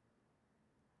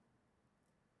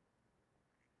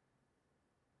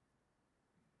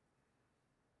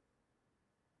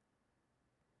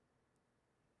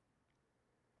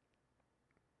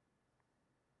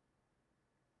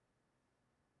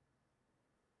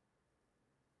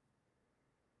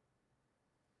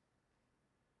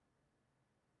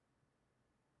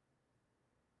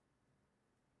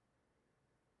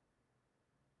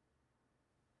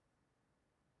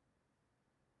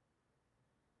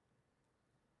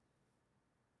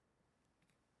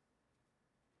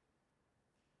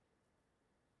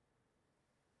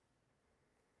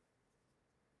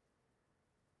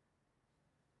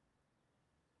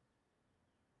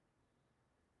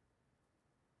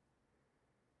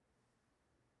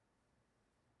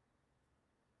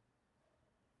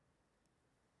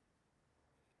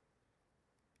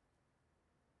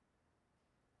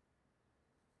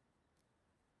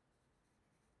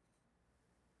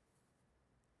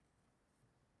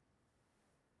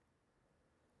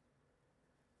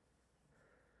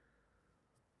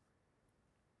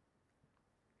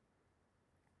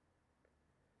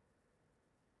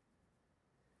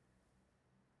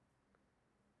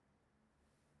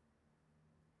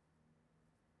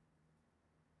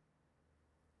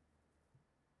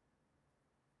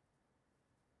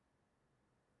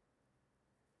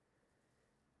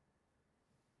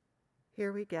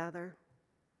 Here we gather.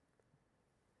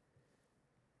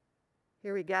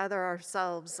 Here we gather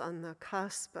ourselves on the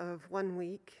cusp of one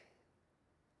week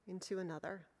into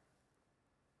another.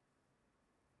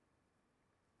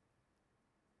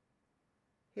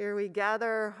 Here we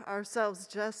gather ourselves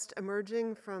just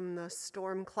emerging from the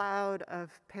storm cloud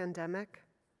of pandemic,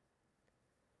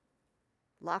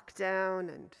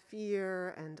 lockdown and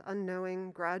fear and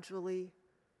unknowing, gradually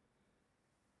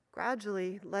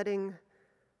letting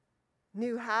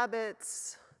new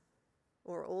habits,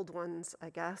 or old ones, I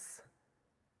guess,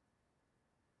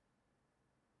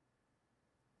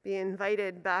 be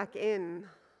invited back in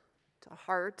to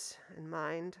heart and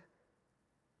mind,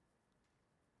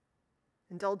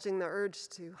 indulging the urge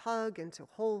to hug and to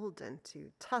hold and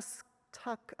to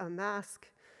tuck a mask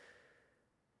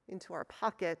into our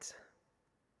pocket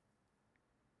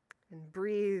and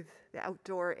breathe the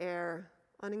outdoor air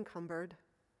unencumbered.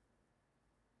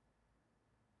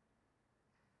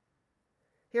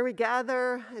 Here we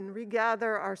gather and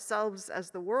regather ourselves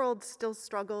as the world still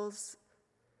struggles,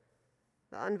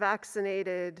 the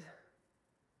unvaccinated,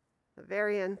 the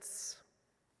variants,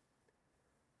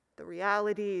 the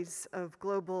realities of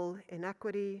global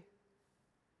inequity.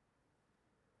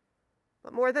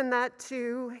 But more than that,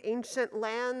 too, ancient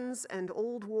lands and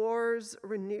old wars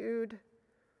renewed,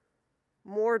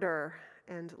 mortar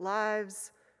and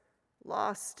lives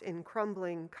lost in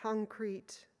crumbling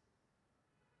concrete,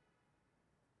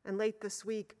 and late this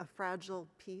week, a fragile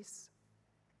peace.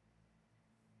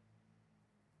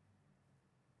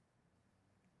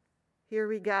 Here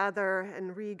we gather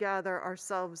and regather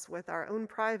ourselves with our own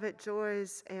private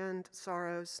joys and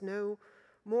sorrows, no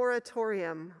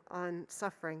moratorium on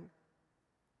suffering.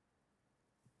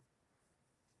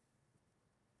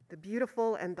 The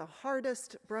beautiful and the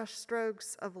hardest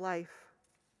brushstrokes of life.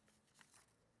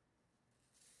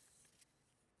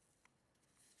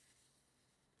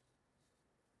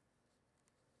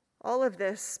 All of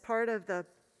this, part of the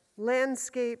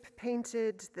landscape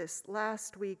painted this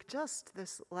last week, just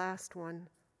this last one.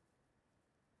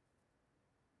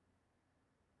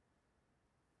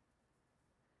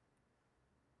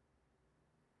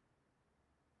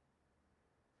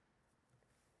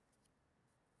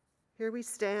 Here we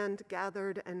stand,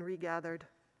 gathered and regathered,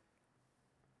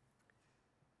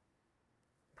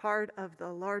 part of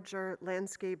the larger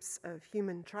landscapes of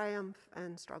human triumph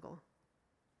and struggle.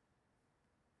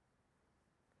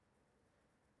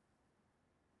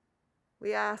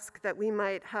 We ask that we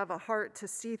might have a heart to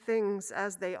see things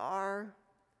as they are,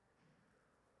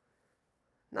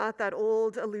 not that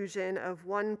old illusion of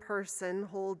one person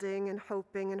holding and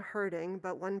hoping and hurting,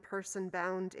 but one person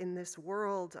bound in this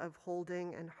world of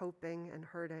holding and hoping and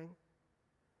hurting.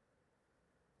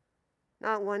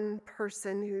 Not one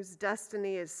person whose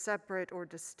destiny is separate or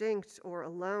distinct or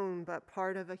alone, but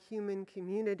part of a human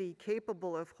community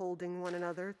capable of holding one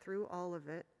another through all of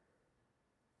it.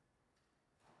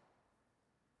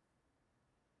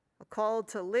 A call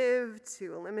to live,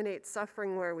 to eliminate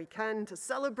suffering where we can, to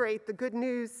celebrate the good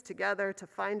news together, to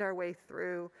find our way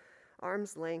through,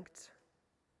 arms linked.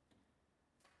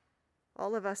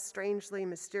 All of us strangely,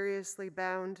 mysteriously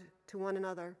bound to one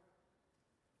another.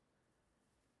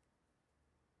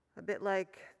 A bit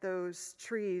like those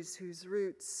trees whose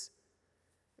roots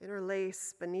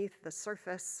interlace beneath the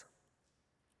surface,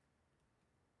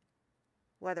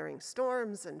 weathering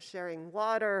storms and sharing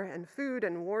water and food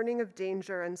and warning of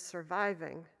danger and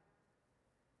surviving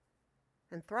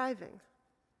and thriving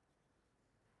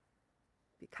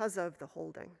because of the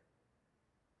holding.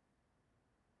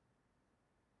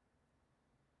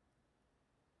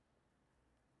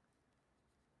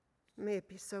 May it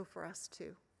be so for us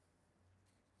too,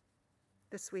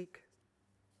 this week,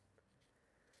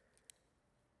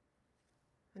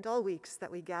 and all weeks that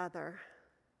we gather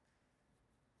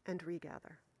and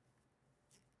regather.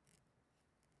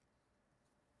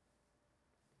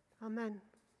 Amen.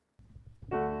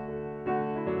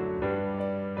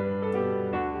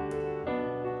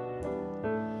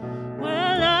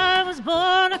 Well, I was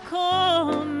born a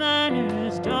coal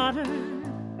miner's daughter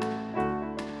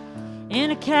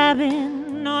in a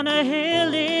cabin on a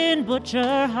hill in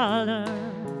Butcher Holler.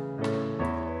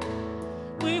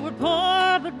 We were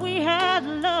poor, but we had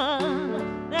love.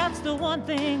 That's the one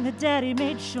thing that Daddy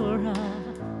made sure of.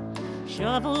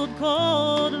 Shoveled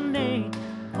coal to make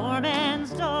poor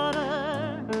man's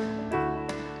daughter.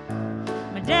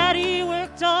 My daddy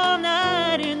worked all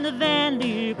night in the Van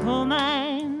Leer coal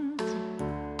mines,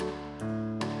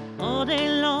 all day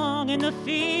long in the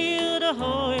field of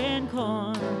hoeing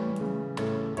corn.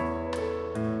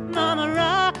 Mama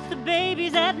rocked the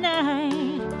babies at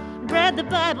night, read the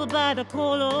Bible by the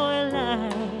coal oil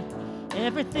light.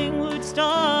 Everything would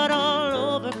start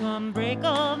all over come break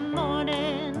of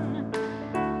morning.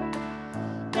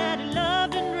 Daddy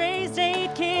loved and raised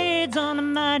 8 kids on a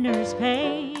miner's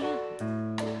pay.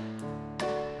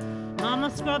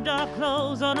 Mama scrubbed our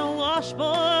clothes on a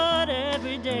washboard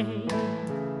every day.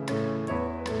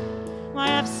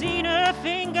 Why, I've seen her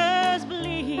fingers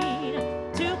bleed.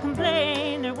 To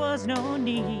complain there was no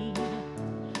need.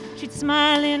 She'd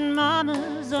smile in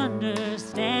Mama's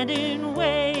understanding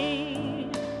way.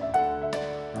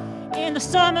 In the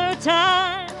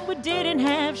summertime, we didn't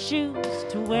have shoes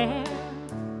to wear,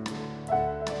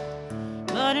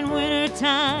 But in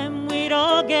wintertime, we'd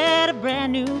all get a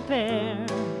brand new pair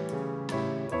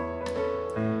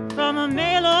from a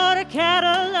mail order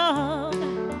catalog,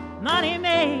 money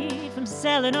made from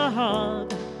selling a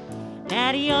hog.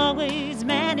 Daddy always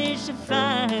managed to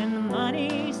find the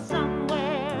money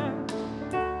somewhere.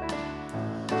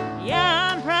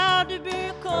 Yeah, I'm proud to be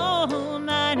a coal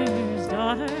miner's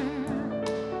daughter.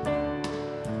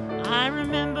 I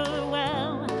remember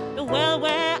well the well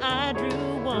where I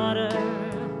drew water.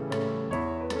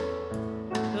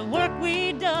 The work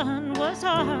we'd done was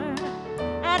hard.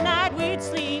 At night we'd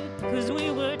sleep 'cause we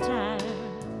were tired.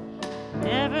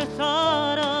 Never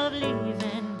thought of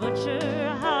leaving Butcher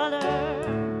Holler.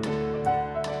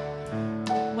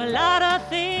 Well, a lot of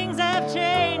things have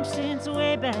changed since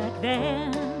way back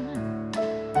then,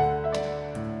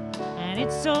 and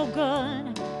it's so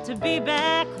good to be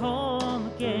back home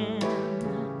again.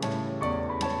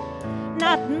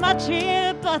 Not much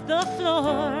here but the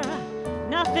floor.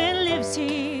 Nothing lives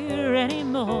here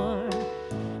anymore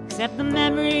except the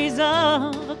memories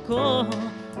of a coal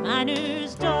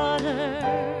miner's daughter.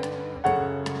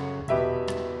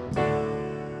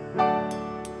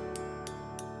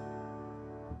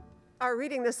 Our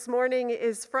reading this morning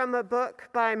is from a book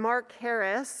by Mark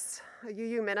Harris, a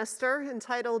UU minister,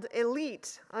 entitled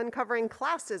Elite: Uncovering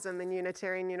Classism in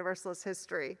Unitarian Universalist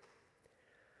History.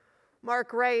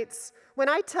 Mark writes, "When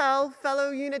I tell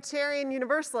fellow Unitarian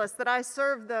Universalists that I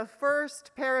serve the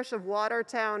First Parish of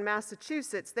Watertown,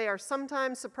 Massachusetts, they are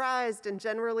sometimes surprised and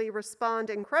generally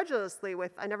respond incredulously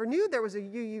with, 'I never knew there was a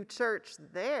UU church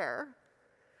there.'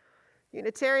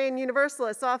 Unitarian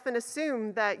Universalists often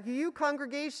assume that UU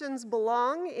congregations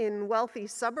belong in wealthy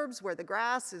suburbs where the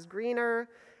grass is greener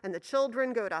and the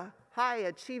children go to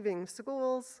high-achieving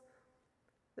schools.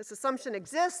 This assumption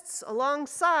exists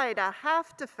alongside a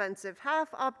half-defensive,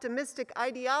 half-optimistic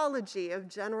ideology of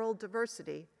general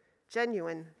diversity,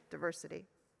 genuine diversity.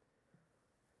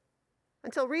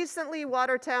 Until recently,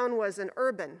 Watertown was an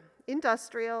urban,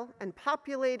 industrial, and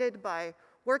populated by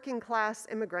working-class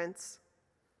immigrants.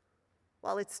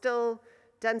 While it's still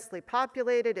densely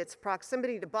populated, its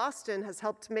proximity to Boston has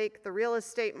helped make the real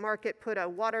estate market put a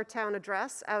Watertown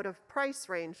address out of price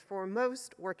range for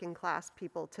most working-class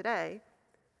people today.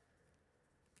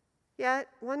 Yet,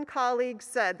 one colleague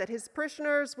said that his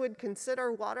parishioners would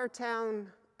consider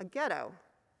Watertown a ghetto.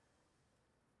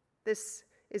 This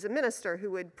is a minister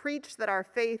who would preach that our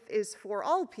faith is for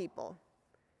all people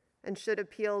and should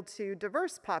appeal to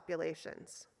diverse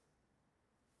populations.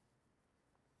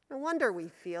 No wonder we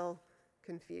feel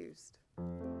confused.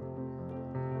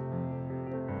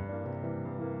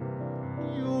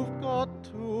 You've got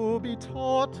to be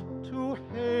taught to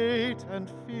hate and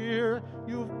fear.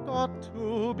 You've got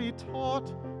to be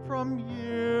taught from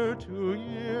year to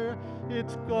year.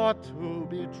 It's got to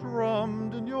be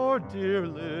drummed in your dear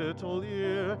little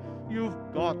ear.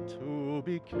 You've got to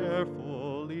be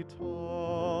carefully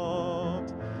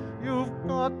taught. You've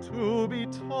got to be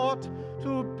taught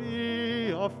to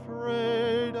be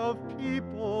afraid of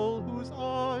people whose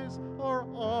eyes are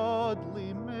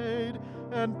oddly made,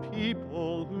 and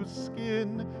people whose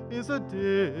skin is a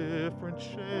different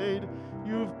shade.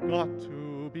 You've got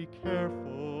to be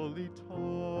carefully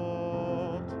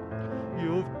taught.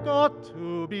 You've got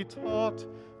to be taught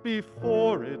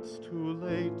before it's too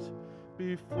late,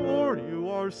 before you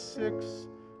are 6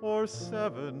 or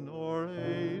 7 or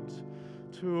 8,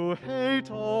 to hate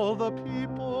all the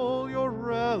people your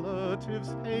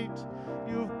relatives hate.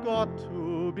 You've got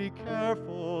to be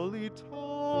carefully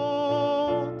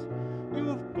taught.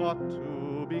 You've got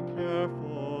to be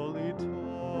carefully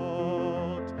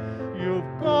taught.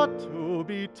 You've got to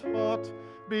be taught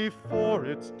before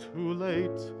it's too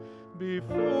late,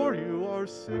 before you are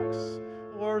 6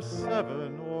 or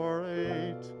 7 or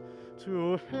 8,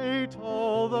 to hate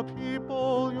all the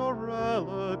people your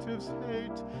relatives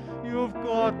hate. You've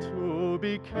got to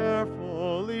be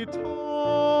carefully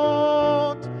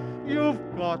taught.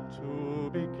 You've got to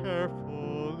be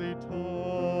carefully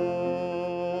taught.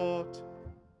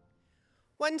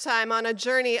 One time on a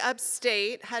journey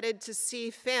upstate, headed to see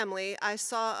family, I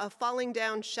saw a falling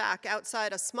down shack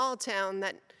outside a small town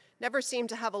that never seemed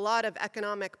to have a lot of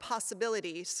economic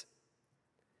possibilities.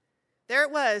 There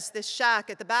it was, this shack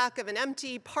at the back of an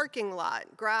empty parking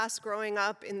lot, grass growing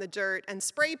up in the dirt, and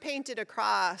spray painted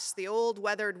across the old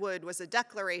weathered wood was a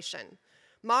declaration: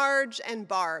 Marge and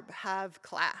Barb have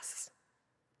class.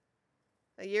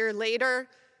 A year later,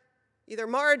 either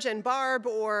Marge and Barb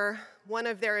or one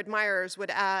of their admirers would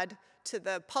add to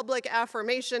the public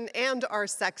affirmation, "and are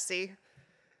sexy."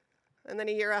 And then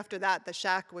a year after that, the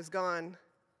shack was gone.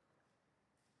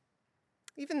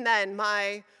 Even then,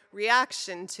 my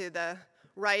reaction to the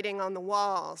writing on the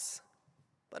walls,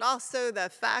 but also the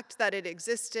fact that it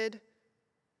existed.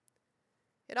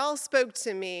 It all spoke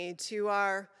to me to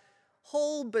our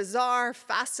whole bizarre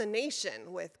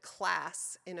fascination with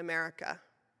class in America.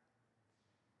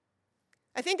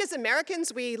 I think as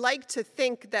Americans, we like to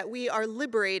think that we are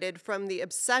liberated from the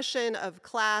obsession of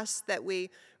class that we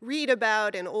read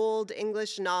about in old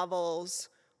English novels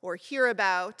or hear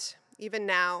about even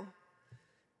now.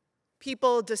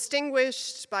 People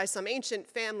distinguished by some ancient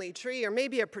family tree or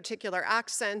maybe a particular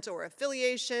accent or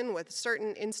affiliation with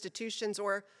certain institutions,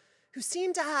 or who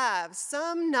seem to have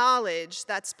some knowledge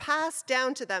that's passed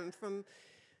down to them from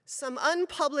some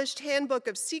unpublished handbook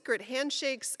of secret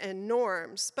handshakes and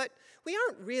norms. But we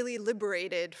aren't really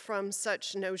liberated from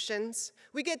such notions.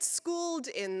 We get schooled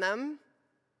in them,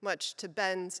 much to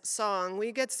Ben's song.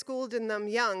 We get schooled in them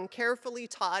young, carefully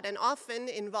taught, and often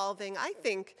involving, I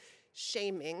think,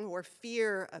 shaming or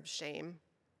fear of shame.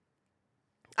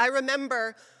 I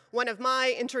remember one of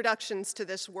my introductions to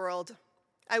this world.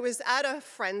 I was at a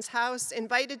friend's house,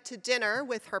 invited to dinner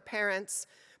with her parents,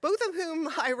 both of whom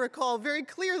I recall very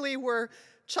clearly were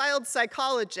child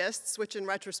psychologists, which in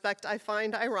retrospect I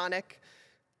find ironic.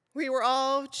 We were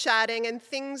all chatting and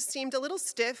things seemed a little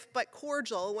stiff but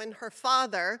cordial when her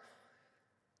father,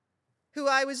 who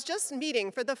I was just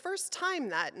meeting for the first time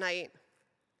that night,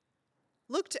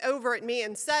 looked over at me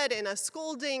and said in a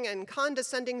scolding and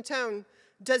condescending tone,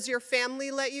 "Does your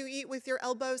family let you eat with your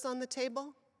elbows on the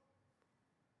table?"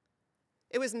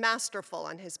 It was masterful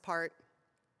on his part.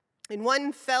 In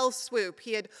one fell swoop,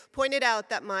 he had pointed out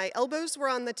that my elbows were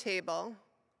on the table,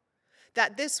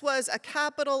 that this was a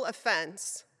capital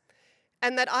offense,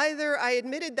 and that either I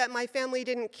admitted that my family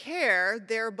didn't care,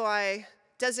 thereby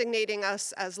designating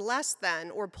us as less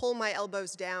than, or pull my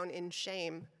elbows down in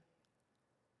shame.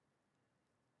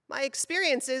 My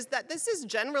experience is that this is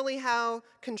generally how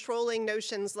controlling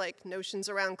notions like notions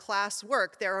around class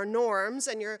work. There are norms,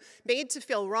 and you're made to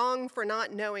feel wrong for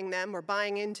not knowing them or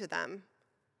buying into them.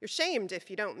 You're shamed if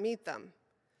you don't meet them.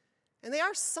 And they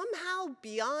are somehow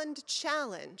beyond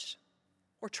challenge,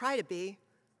 or try to be.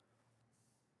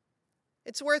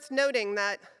 It's worth noting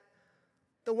that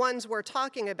the ones we're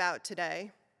talking about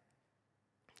today,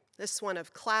 this one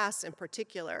of class in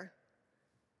particular,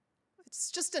 it's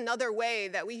just another way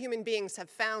that we human beings have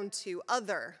found to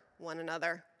other one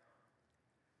another.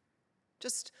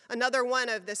 Just another one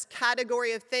of this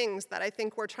category of things that I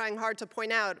think we're trying hard to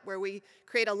point out, where we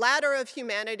create a ladder of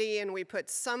humanity and we put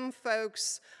some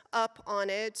folks up on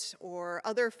it or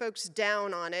other folks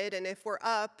down on it, and if we're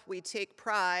up, we take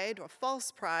pride or false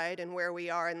pride in where we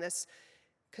are in this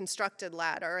constructed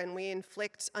ladder, and we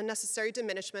inflict unnecessary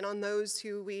diminishment on those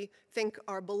who we think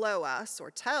are below us or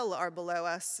tell are below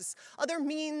us. This other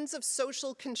means of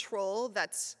social control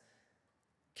that's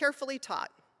carefully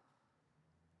taught.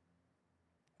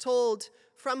 Told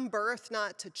from birth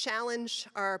not to challenge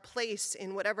our place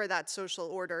in whatever that social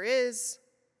order is,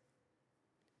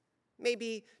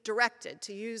 maybe directed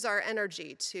to use our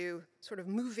energy to sort of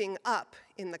moving up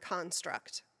in the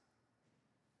construct.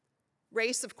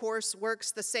 Race, of course,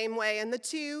 works the same way, and the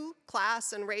two,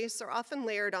 class and race, are often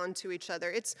layered onto each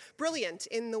other. It's brilliant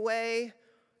in the way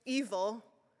evil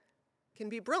can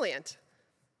be brilliant.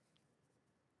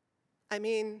 I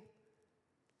mean,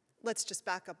 let's just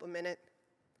back up a minute.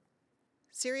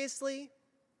 Seriously?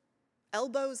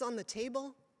 Elbows on the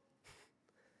table?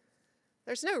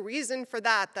 There's no reason for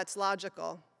that that's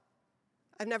logical.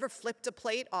 I've never flipped a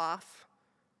plate off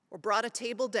or brought a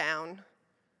table down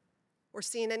or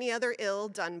seen any other ill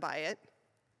done by it.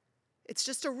 It's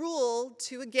just a rule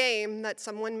to a game that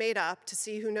someone made up to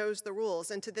see who knows the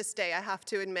rules. And to this day, I have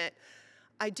to admit,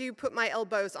 I do put my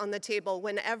elbows on the table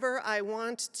whenever I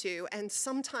want to, and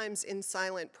sometimes in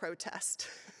silent protest.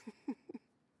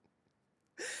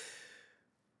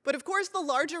 But of course, the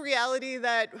larger reality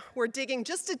that we're digging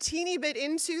just a teeny bit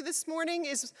into this morning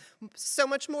is so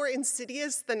much more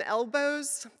insidious than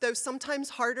elbows, though sometimes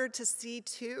harder to see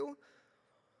too.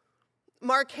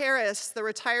 Mark Harris, the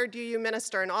retired UU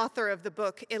minister and author of the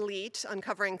book Elite,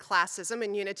 Uncovering Classism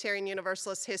in Unitarian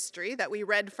Universalist History, that we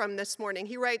read from this morning,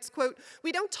 he writes, quote,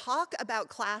 "We don't talk about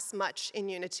class much in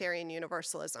Unitarian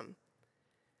Universalism.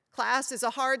 Class is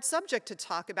a hard subject to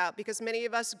talk about because many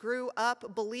of us grew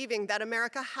up believing that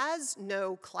America has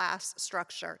no class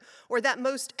structure, or that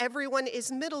most everyone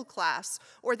is middle class,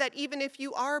 or that even if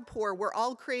you are poor, we're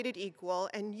all created equal,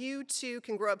 and you too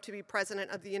can grow up to be president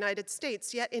of the United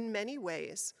States. Yet in many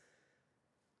ways,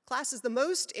 class is the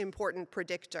most important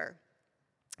predictor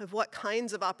of what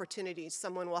kinds of opportunities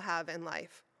someone will have in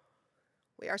life.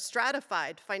 We are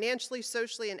stratified financially,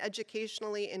 socially, and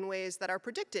educationally in ways that are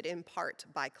predicted in part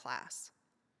by class.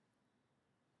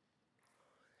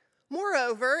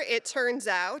 Moreover, it turns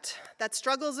out that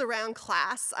struggles around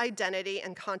class, identity,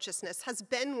 and consciousness has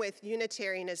been with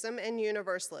Unitarianism and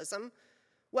Universalism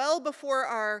well before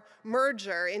our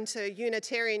merger into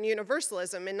Unitarian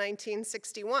Universalism in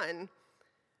 1961.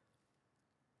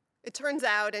 It turns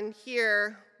out, and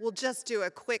here we'll just do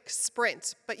a quick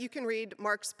sprint, but you can read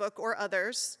Mark's book or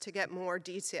others to get more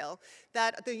detail,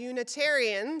 that the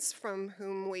Unitarians from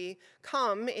whom we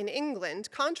come in England,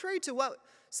 contrary to what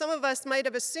some of us might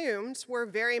have assumed, were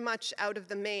very much out of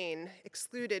the main,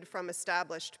 excluded from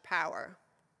established power.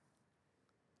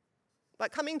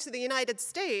 But coming to the United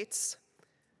States,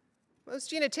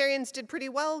 most Unitarians did pretty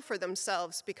well for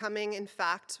themselves, becoming, in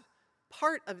fact,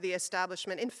 part of the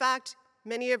establishment. In fact,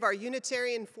 many of our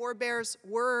Unitarian forebears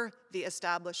were the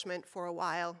establishment for a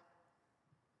while.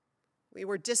 We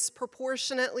were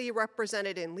disproportionately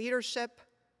represented in leadership.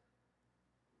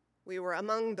 We were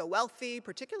among the wealthy,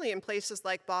 particularly in places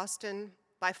like Boston,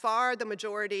 by far the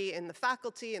majority in the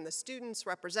faculty and the students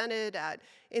represented at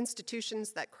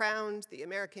institutions that crowned the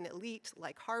American elite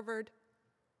like Harvard.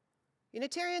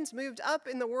 Unitarians moved up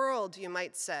in the world, you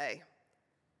might say,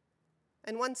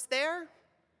 and once there,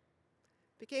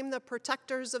 became the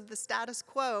protectors of the status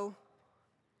quo.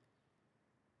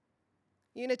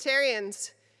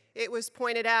 Unitarians, it was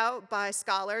pointed out by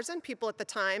scholars and people at the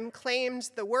time, claimed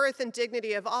the worth and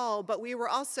dignity of all, but we were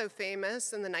also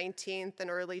famous in the 19th and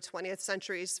early 20th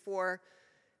centuries for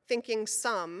thinking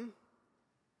some,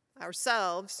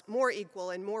 ourselves, more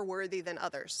equal and more worthy than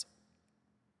others.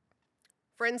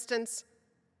 For instance,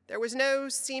 there was no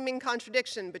seeming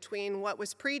contradiction between what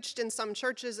was preached in some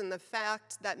churches and the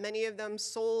fact that many of them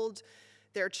sold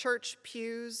their church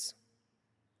pews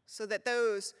so that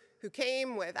those who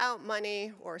came without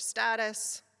money or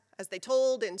status, as they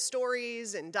told in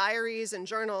stories and diaries and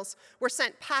journals, were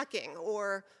sent packing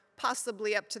or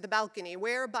possibly up to the balcony,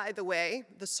 where, by the way,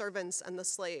 the servants and the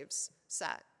slaves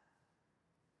sat.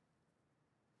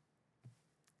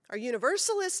 Our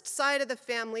Universalist side of the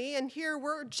family, and here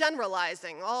we're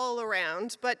generalizing all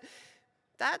around, but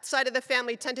that side of the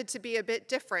family tended to be a bit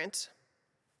different.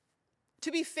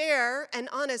 To be fair and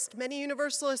honest, many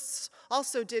Universalists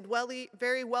also did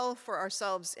very well for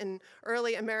ourselves in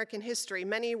early American history.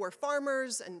 Many were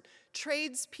farmers and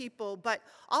tradespeople, but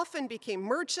often became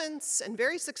merchants and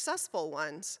very successful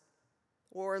ones,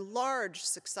 or large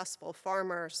successful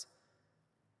farmers.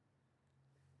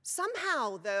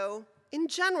 Somehow, though, in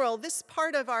general, this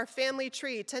part of our family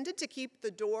tree tended to keep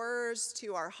the doors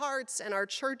to our hearts and our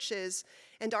churches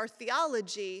and our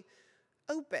theology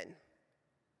open.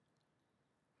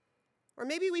 Or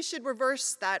maybe we should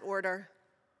reverse that order.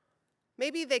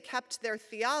 Maybe they kept their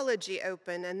theology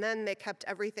open and then they kept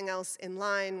everything else in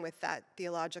line with that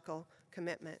theological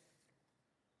commitment.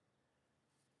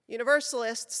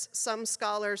 Universalists, some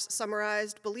scholars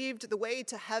summarized, believed the way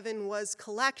to heaven was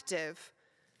collective,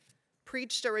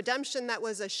 preached a redemption that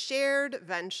was a shared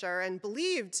venture, and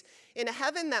believed in a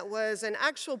heaven that was an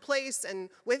actual place and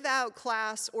without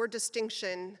class or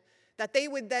distinction that they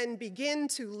would then begin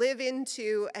to live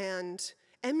into and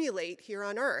emulate here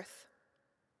on earth.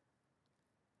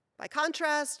 By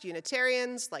contrast,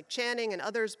 Unitarians like Channing and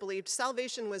others believed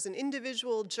salvation was an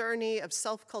individual journey of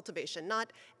self-cultivation.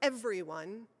 Not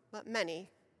everyone, but many.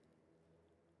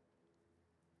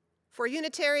 For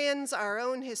Unitarians, our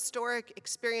own historic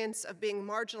experience of being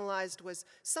marginalized was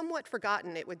somewhat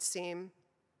forgotten, it would seem,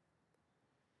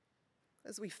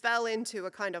 as we fell into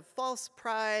a kind of false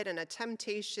pride and a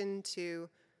temptation to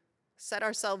set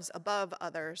ourselves above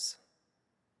others.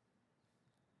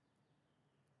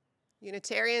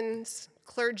 Unitarians,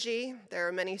 clergy, there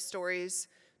are many stories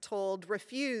told,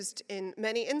 refused in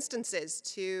many instances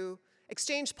to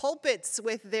exchange pulpits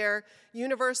with their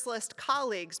Universalist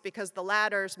colleagues because the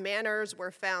latter's manners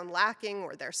were found lacking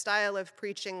or their style of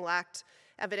preaching lacked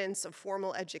evidence of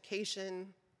formal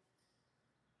education.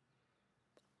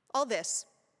 All this,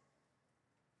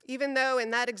 even though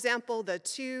in that example the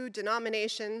two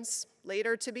denominations,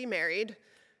 later to be married,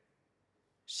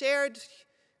 shared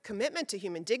commitment to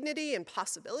human dignity and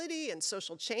possibility and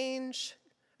social change,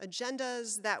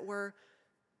 agendas that were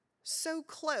so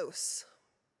close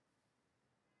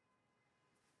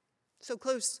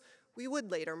we would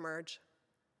later merge.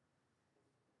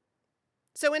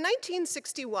 So in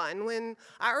 1961, when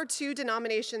our two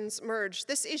denominations merged,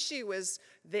 this issue was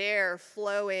there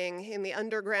flowing in the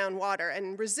underground water,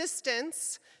 and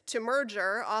resistance to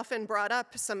merger often brought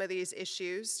up some of these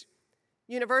issues.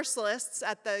 Universalists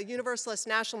at the Universalist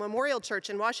National Memorial Church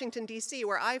in Washington, D.C.,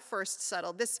 where I first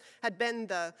settled, this had been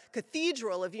the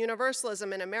cathedral of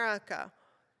Universalism in America.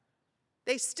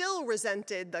 They still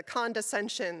resented the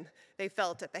condescension they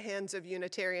felt at the hands of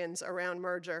Unitarians around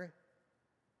merger.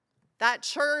 That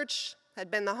church had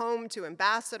been the home to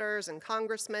ambassadors and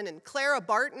congressmen, and Clara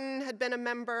Barton had been a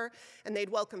member, and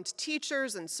they'd welcomed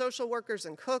teachers and social workers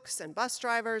and cooks and bus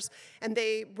drivers, and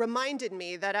they reminded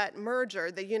me that at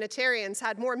merger, the Unitarians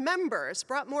had more members,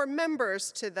 brought more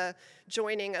members to the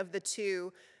joining of the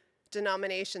two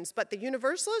denominations, but the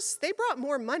Universalists, they brought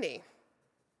more money.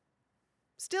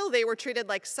 Still, they were treated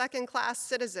like second-class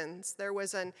citizens. There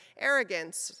was an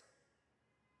arrogance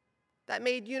that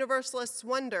made Universalists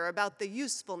wonder about the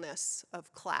usefulness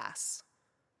of class,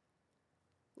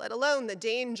 let alone the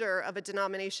danger of a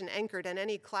denomination anchored in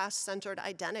any class-centered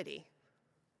identity.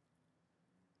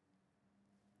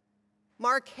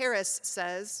 Mark Harris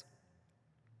says,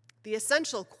 the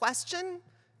essential question,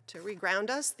 to reground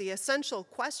us, the essential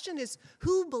question is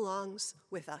who belongs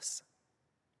with us?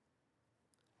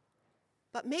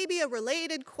 But maybe a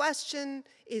related question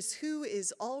is who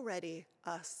is already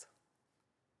us?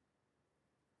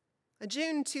 A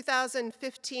June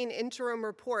 2015 interim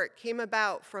report came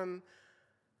about from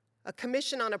a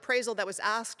commission on appraisal that was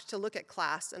asked to look at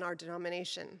class in our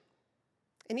denomination.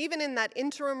 And even in that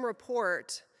interim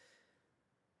report,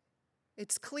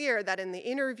 it's clear that in the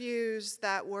interviews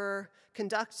that were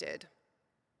conducted,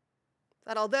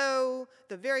 that although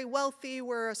the very wealthy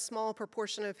were a small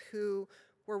proportion of who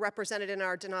were represented in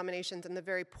our denominations and the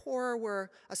very poor were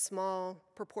a small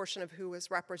proportion of who was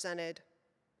represented,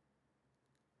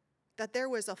 that there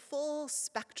was a full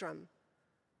spectrum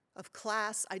of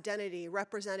class identity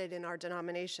represented in our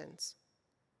denominations.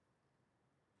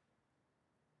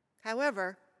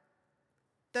 However,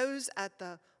 those at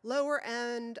the lower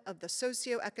end of the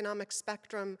socioeconomic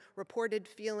spectrum reported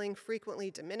feeling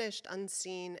frequently diminished,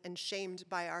 unseen, and shamed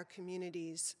by our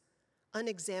community's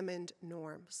unexamined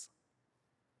norms.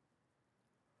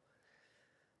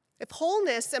 If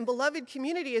wholeness and beloved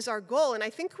community is our goal, and I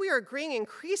think we are agreeing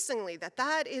increasingly that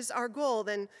that is our goal,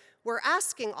 then we're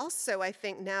asking also, I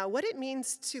think now, what it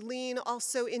means to lean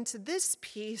also into this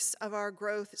piece of our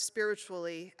growth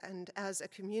spiritually and as a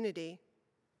community.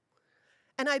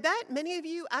 And I bet many of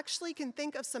you actually can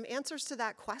think of some answers to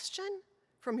that question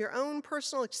from your own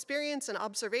personal experience and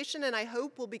observation, and I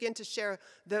hope we'll begin to share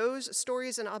those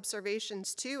stories and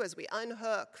observations too as we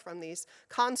unhook from these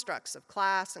constructs of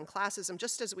class and classism,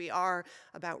 just as we are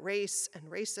about race and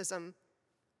racism.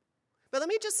 But let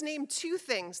me just name two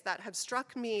things that have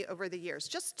struck me over the years,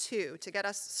 just two to get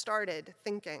us started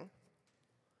thinking.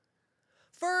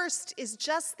 First is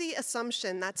just the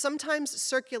assumption that sometimes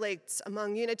circulates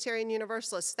among Unitarian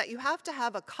Universalists that you have to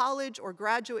have a college or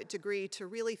graduate degree to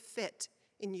really fit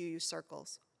in UU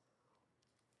circles.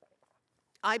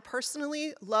 I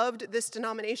personally loved this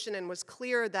denomination and was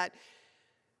clear that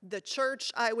the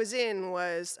church I was in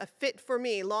was a fit for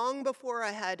me long before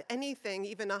I had anything,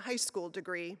 even a high school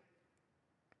degree.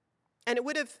 And it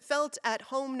would have felt at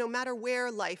home no matter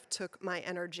where life took my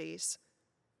energies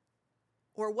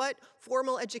or what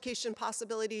formal education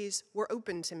possibilities were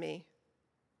open to me.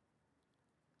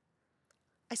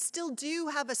 I still do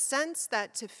have a sense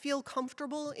that to feel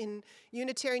comfortable in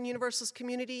Unitarian Universalist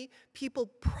community, people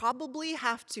probably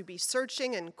have to be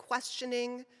searching and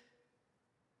questioning.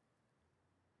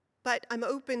 But I'm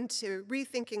open to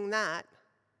rethinking that.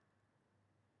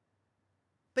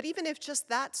 But even if just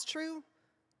that's true,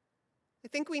 I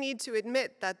think we need to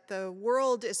admit that the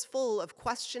world is full of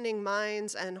questioning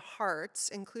minds and hearts,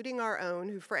 including our own,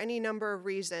 who for any number of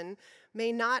reasons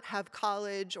may not have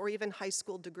college or even high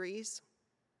school degrees.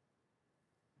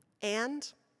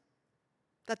 And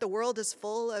that the world is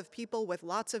full of people with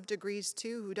lots of degrees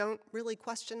too who don't really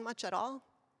question much at all.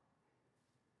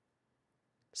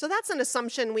 So that's an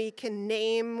assumption we can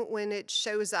name when it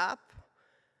shows up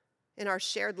in our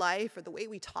shared life or the way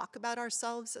we talk about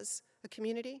ourselves as a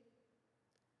community.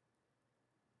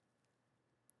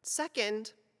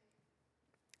 Second,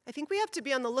 I think we have to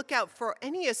be on the lookout for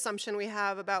any assumption we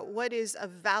have about what is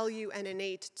of value and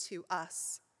innate to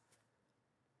us.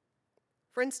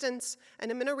 For instance, and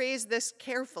I'm going to raise this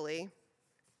carefully,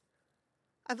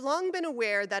 I've long been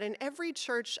aware that in every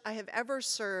church I have ever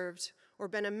served or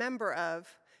been a member of,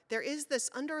 there is this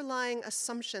underlying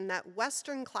assumption that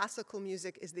Western classical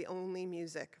music is the only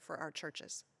music for our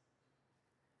churches.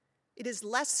 It is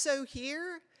less so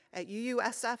here at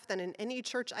UUSF than in any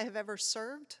church I have ever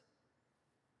served.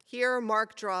 Here,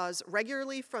 Mark draws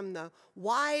regularly from the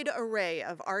wide array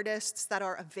of artists that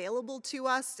are available to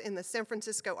us in the San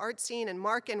Francisco art scene, and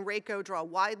Mark and Reiko draw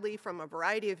widely from a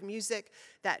variety of music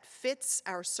that fits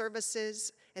our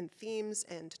services and themes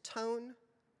and tone.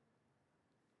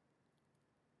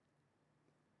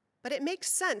 But it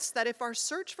makes sense that if our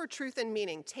search for truth and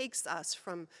meaning takes us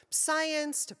from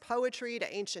science to poetry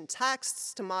to ancient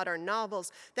texts to modern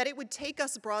novels, that it would take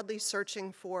us broadly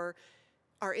searching for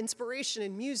our inspiration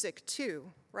in music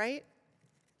too, right?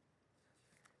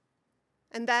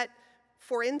 And that,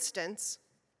 for instance,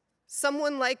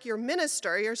 someone like your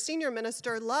minister, your senior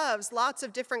minister, loves lots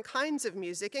of different kinds of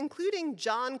music, including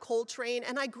John Coltrane,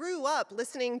 and I grew up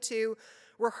listening to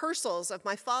rehearsals of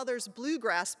my father's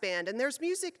bluegrass band, and there's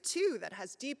music too that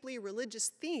has deeply religious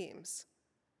themes.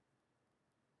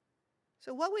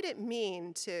 So what would it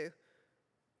mean to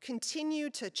continue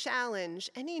to challenge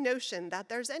any notion that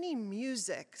there's any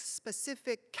music,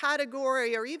 specific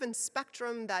category, or even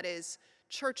spectrum that is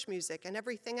church music and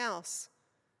everything else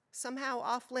somehow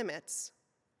off limits?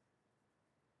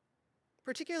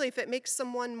 Particularly if it makes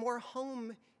someone more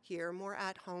home here, more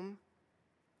at home.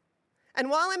 And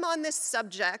while I'm on this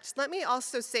subject, let me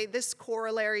also say this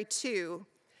corollary too.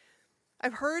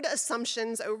 I've heard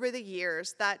assumptions over the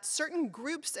years that certain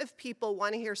groups of people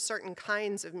want to hear certain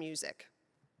kinds of music.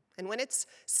 And when it's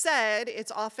said,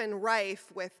 it's often rife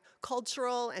with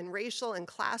cultural and racial and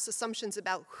class assumptions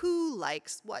about who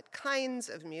likes what kinds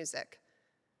of music.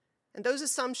 And those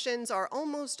assumptions are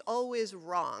almost always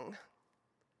wrong,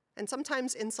 and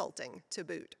sometimes insulting to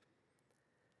boot.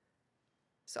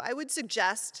 So I would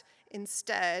suggest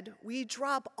instead we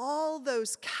drop all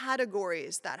those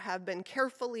categories that have been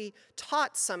carefully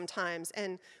taught sometimes,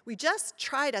 and we just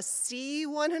try to see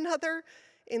one another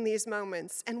in these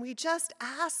moments, and we just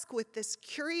ask with this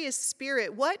curious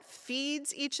spirit what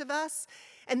feeds each of us,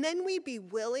 and then we be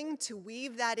willing to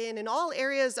weave that in all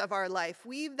areas of our life,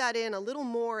 weave that in a little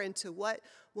more into what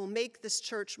will make this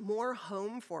church more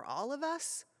home for all of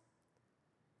us.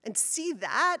 And see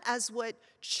that as what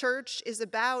church is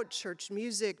about, church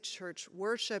music, church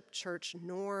worship, church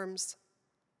norms.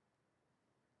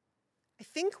 I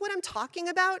think what I'm talking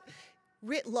about,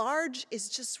 writ large, is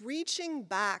just reaching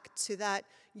back to that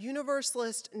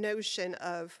universalist notion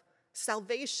of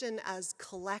salvation as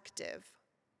collective.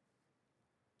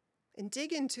 And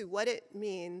dig into what it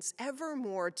means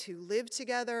evermore to live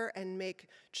together and make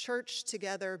church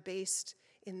together based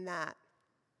in that.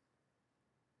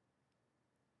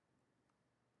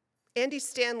 Andy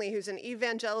Stanley, who's an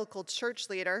evangelical church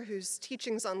leader whose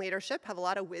teachings on leadership have a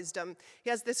lot of wisdom, he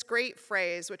has this great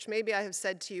phrase, which maybe I have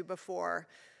said to you before.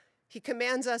 He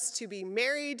commands us to be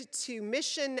married to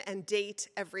mission and date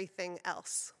everything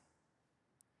else.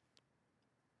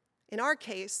 In our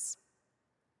case,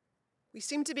 we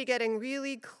seem to be getting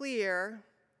really clear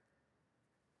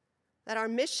that our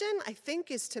mission, I think,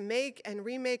 is to make and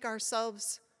remake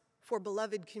ourselves for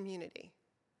beloved community.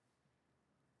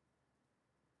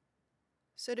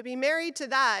 So to be married to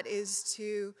that is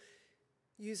to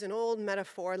use an old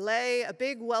metaphor, lay a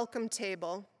big welcome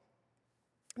table,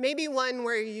 maybe one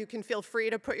where you can feel free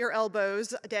to put your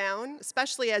elbows down,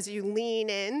 especially as you lean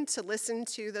in to listen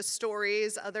to the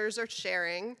stories others are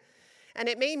sharing. And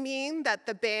it may mean that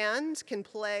the band can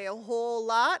play a whole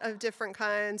lot of different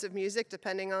kinds of music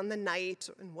depending on the night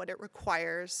and what it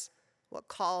requires, what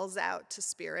calls out to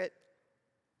spirit.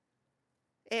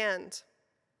 And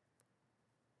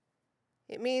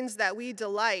it means that we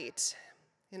delight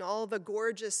in all the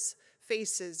gorgeous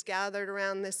faces gathered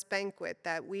around this banquet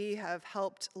that we have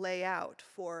helped lay out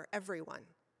for everyone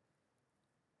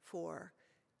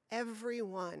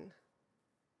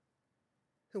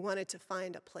who wanted to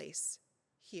find a place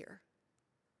here.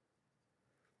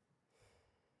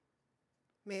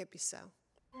 May it be so.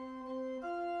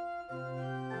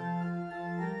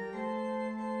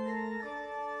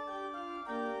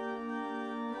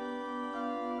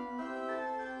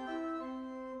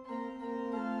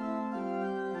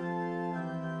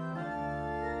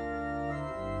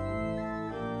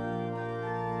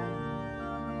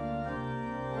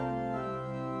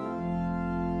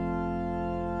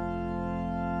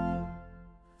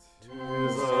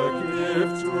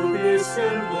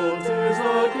 Simple, 'tis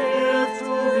a gift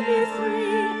to be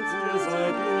free, 'tis a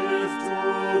gift to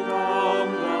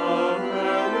come down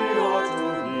where we ought to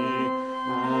be,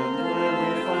 and when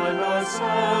we find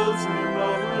ourselves in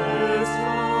the place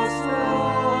just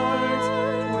right,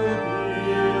 'twill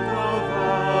be the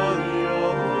valley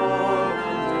of love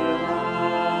and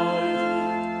delight.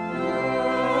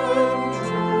 And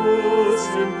true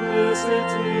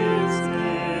simplicity is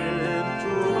dear,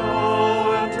 to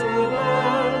bow and to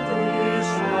bend.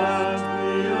 Shan't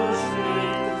be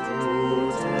ashamed to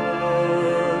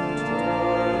turn,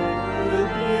 will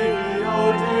be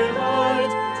our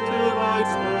delight, till by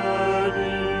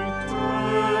turning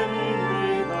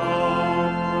we come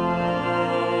round.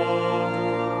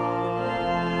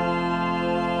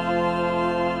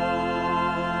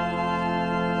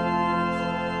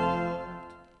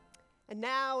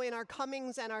 now in our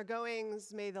comings and our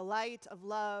goings, may the light of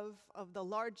love, of the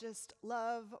largest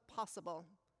love possible,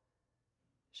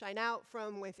 shine out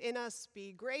from within us,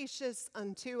 be gracious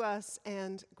unto us,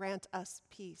 and grant us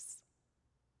peace.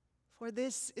 For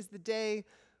this is the day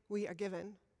we are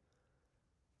given.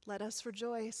 Let us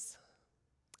rejoice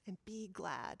and be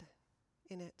glad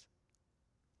in it.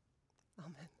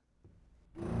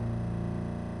 Amen.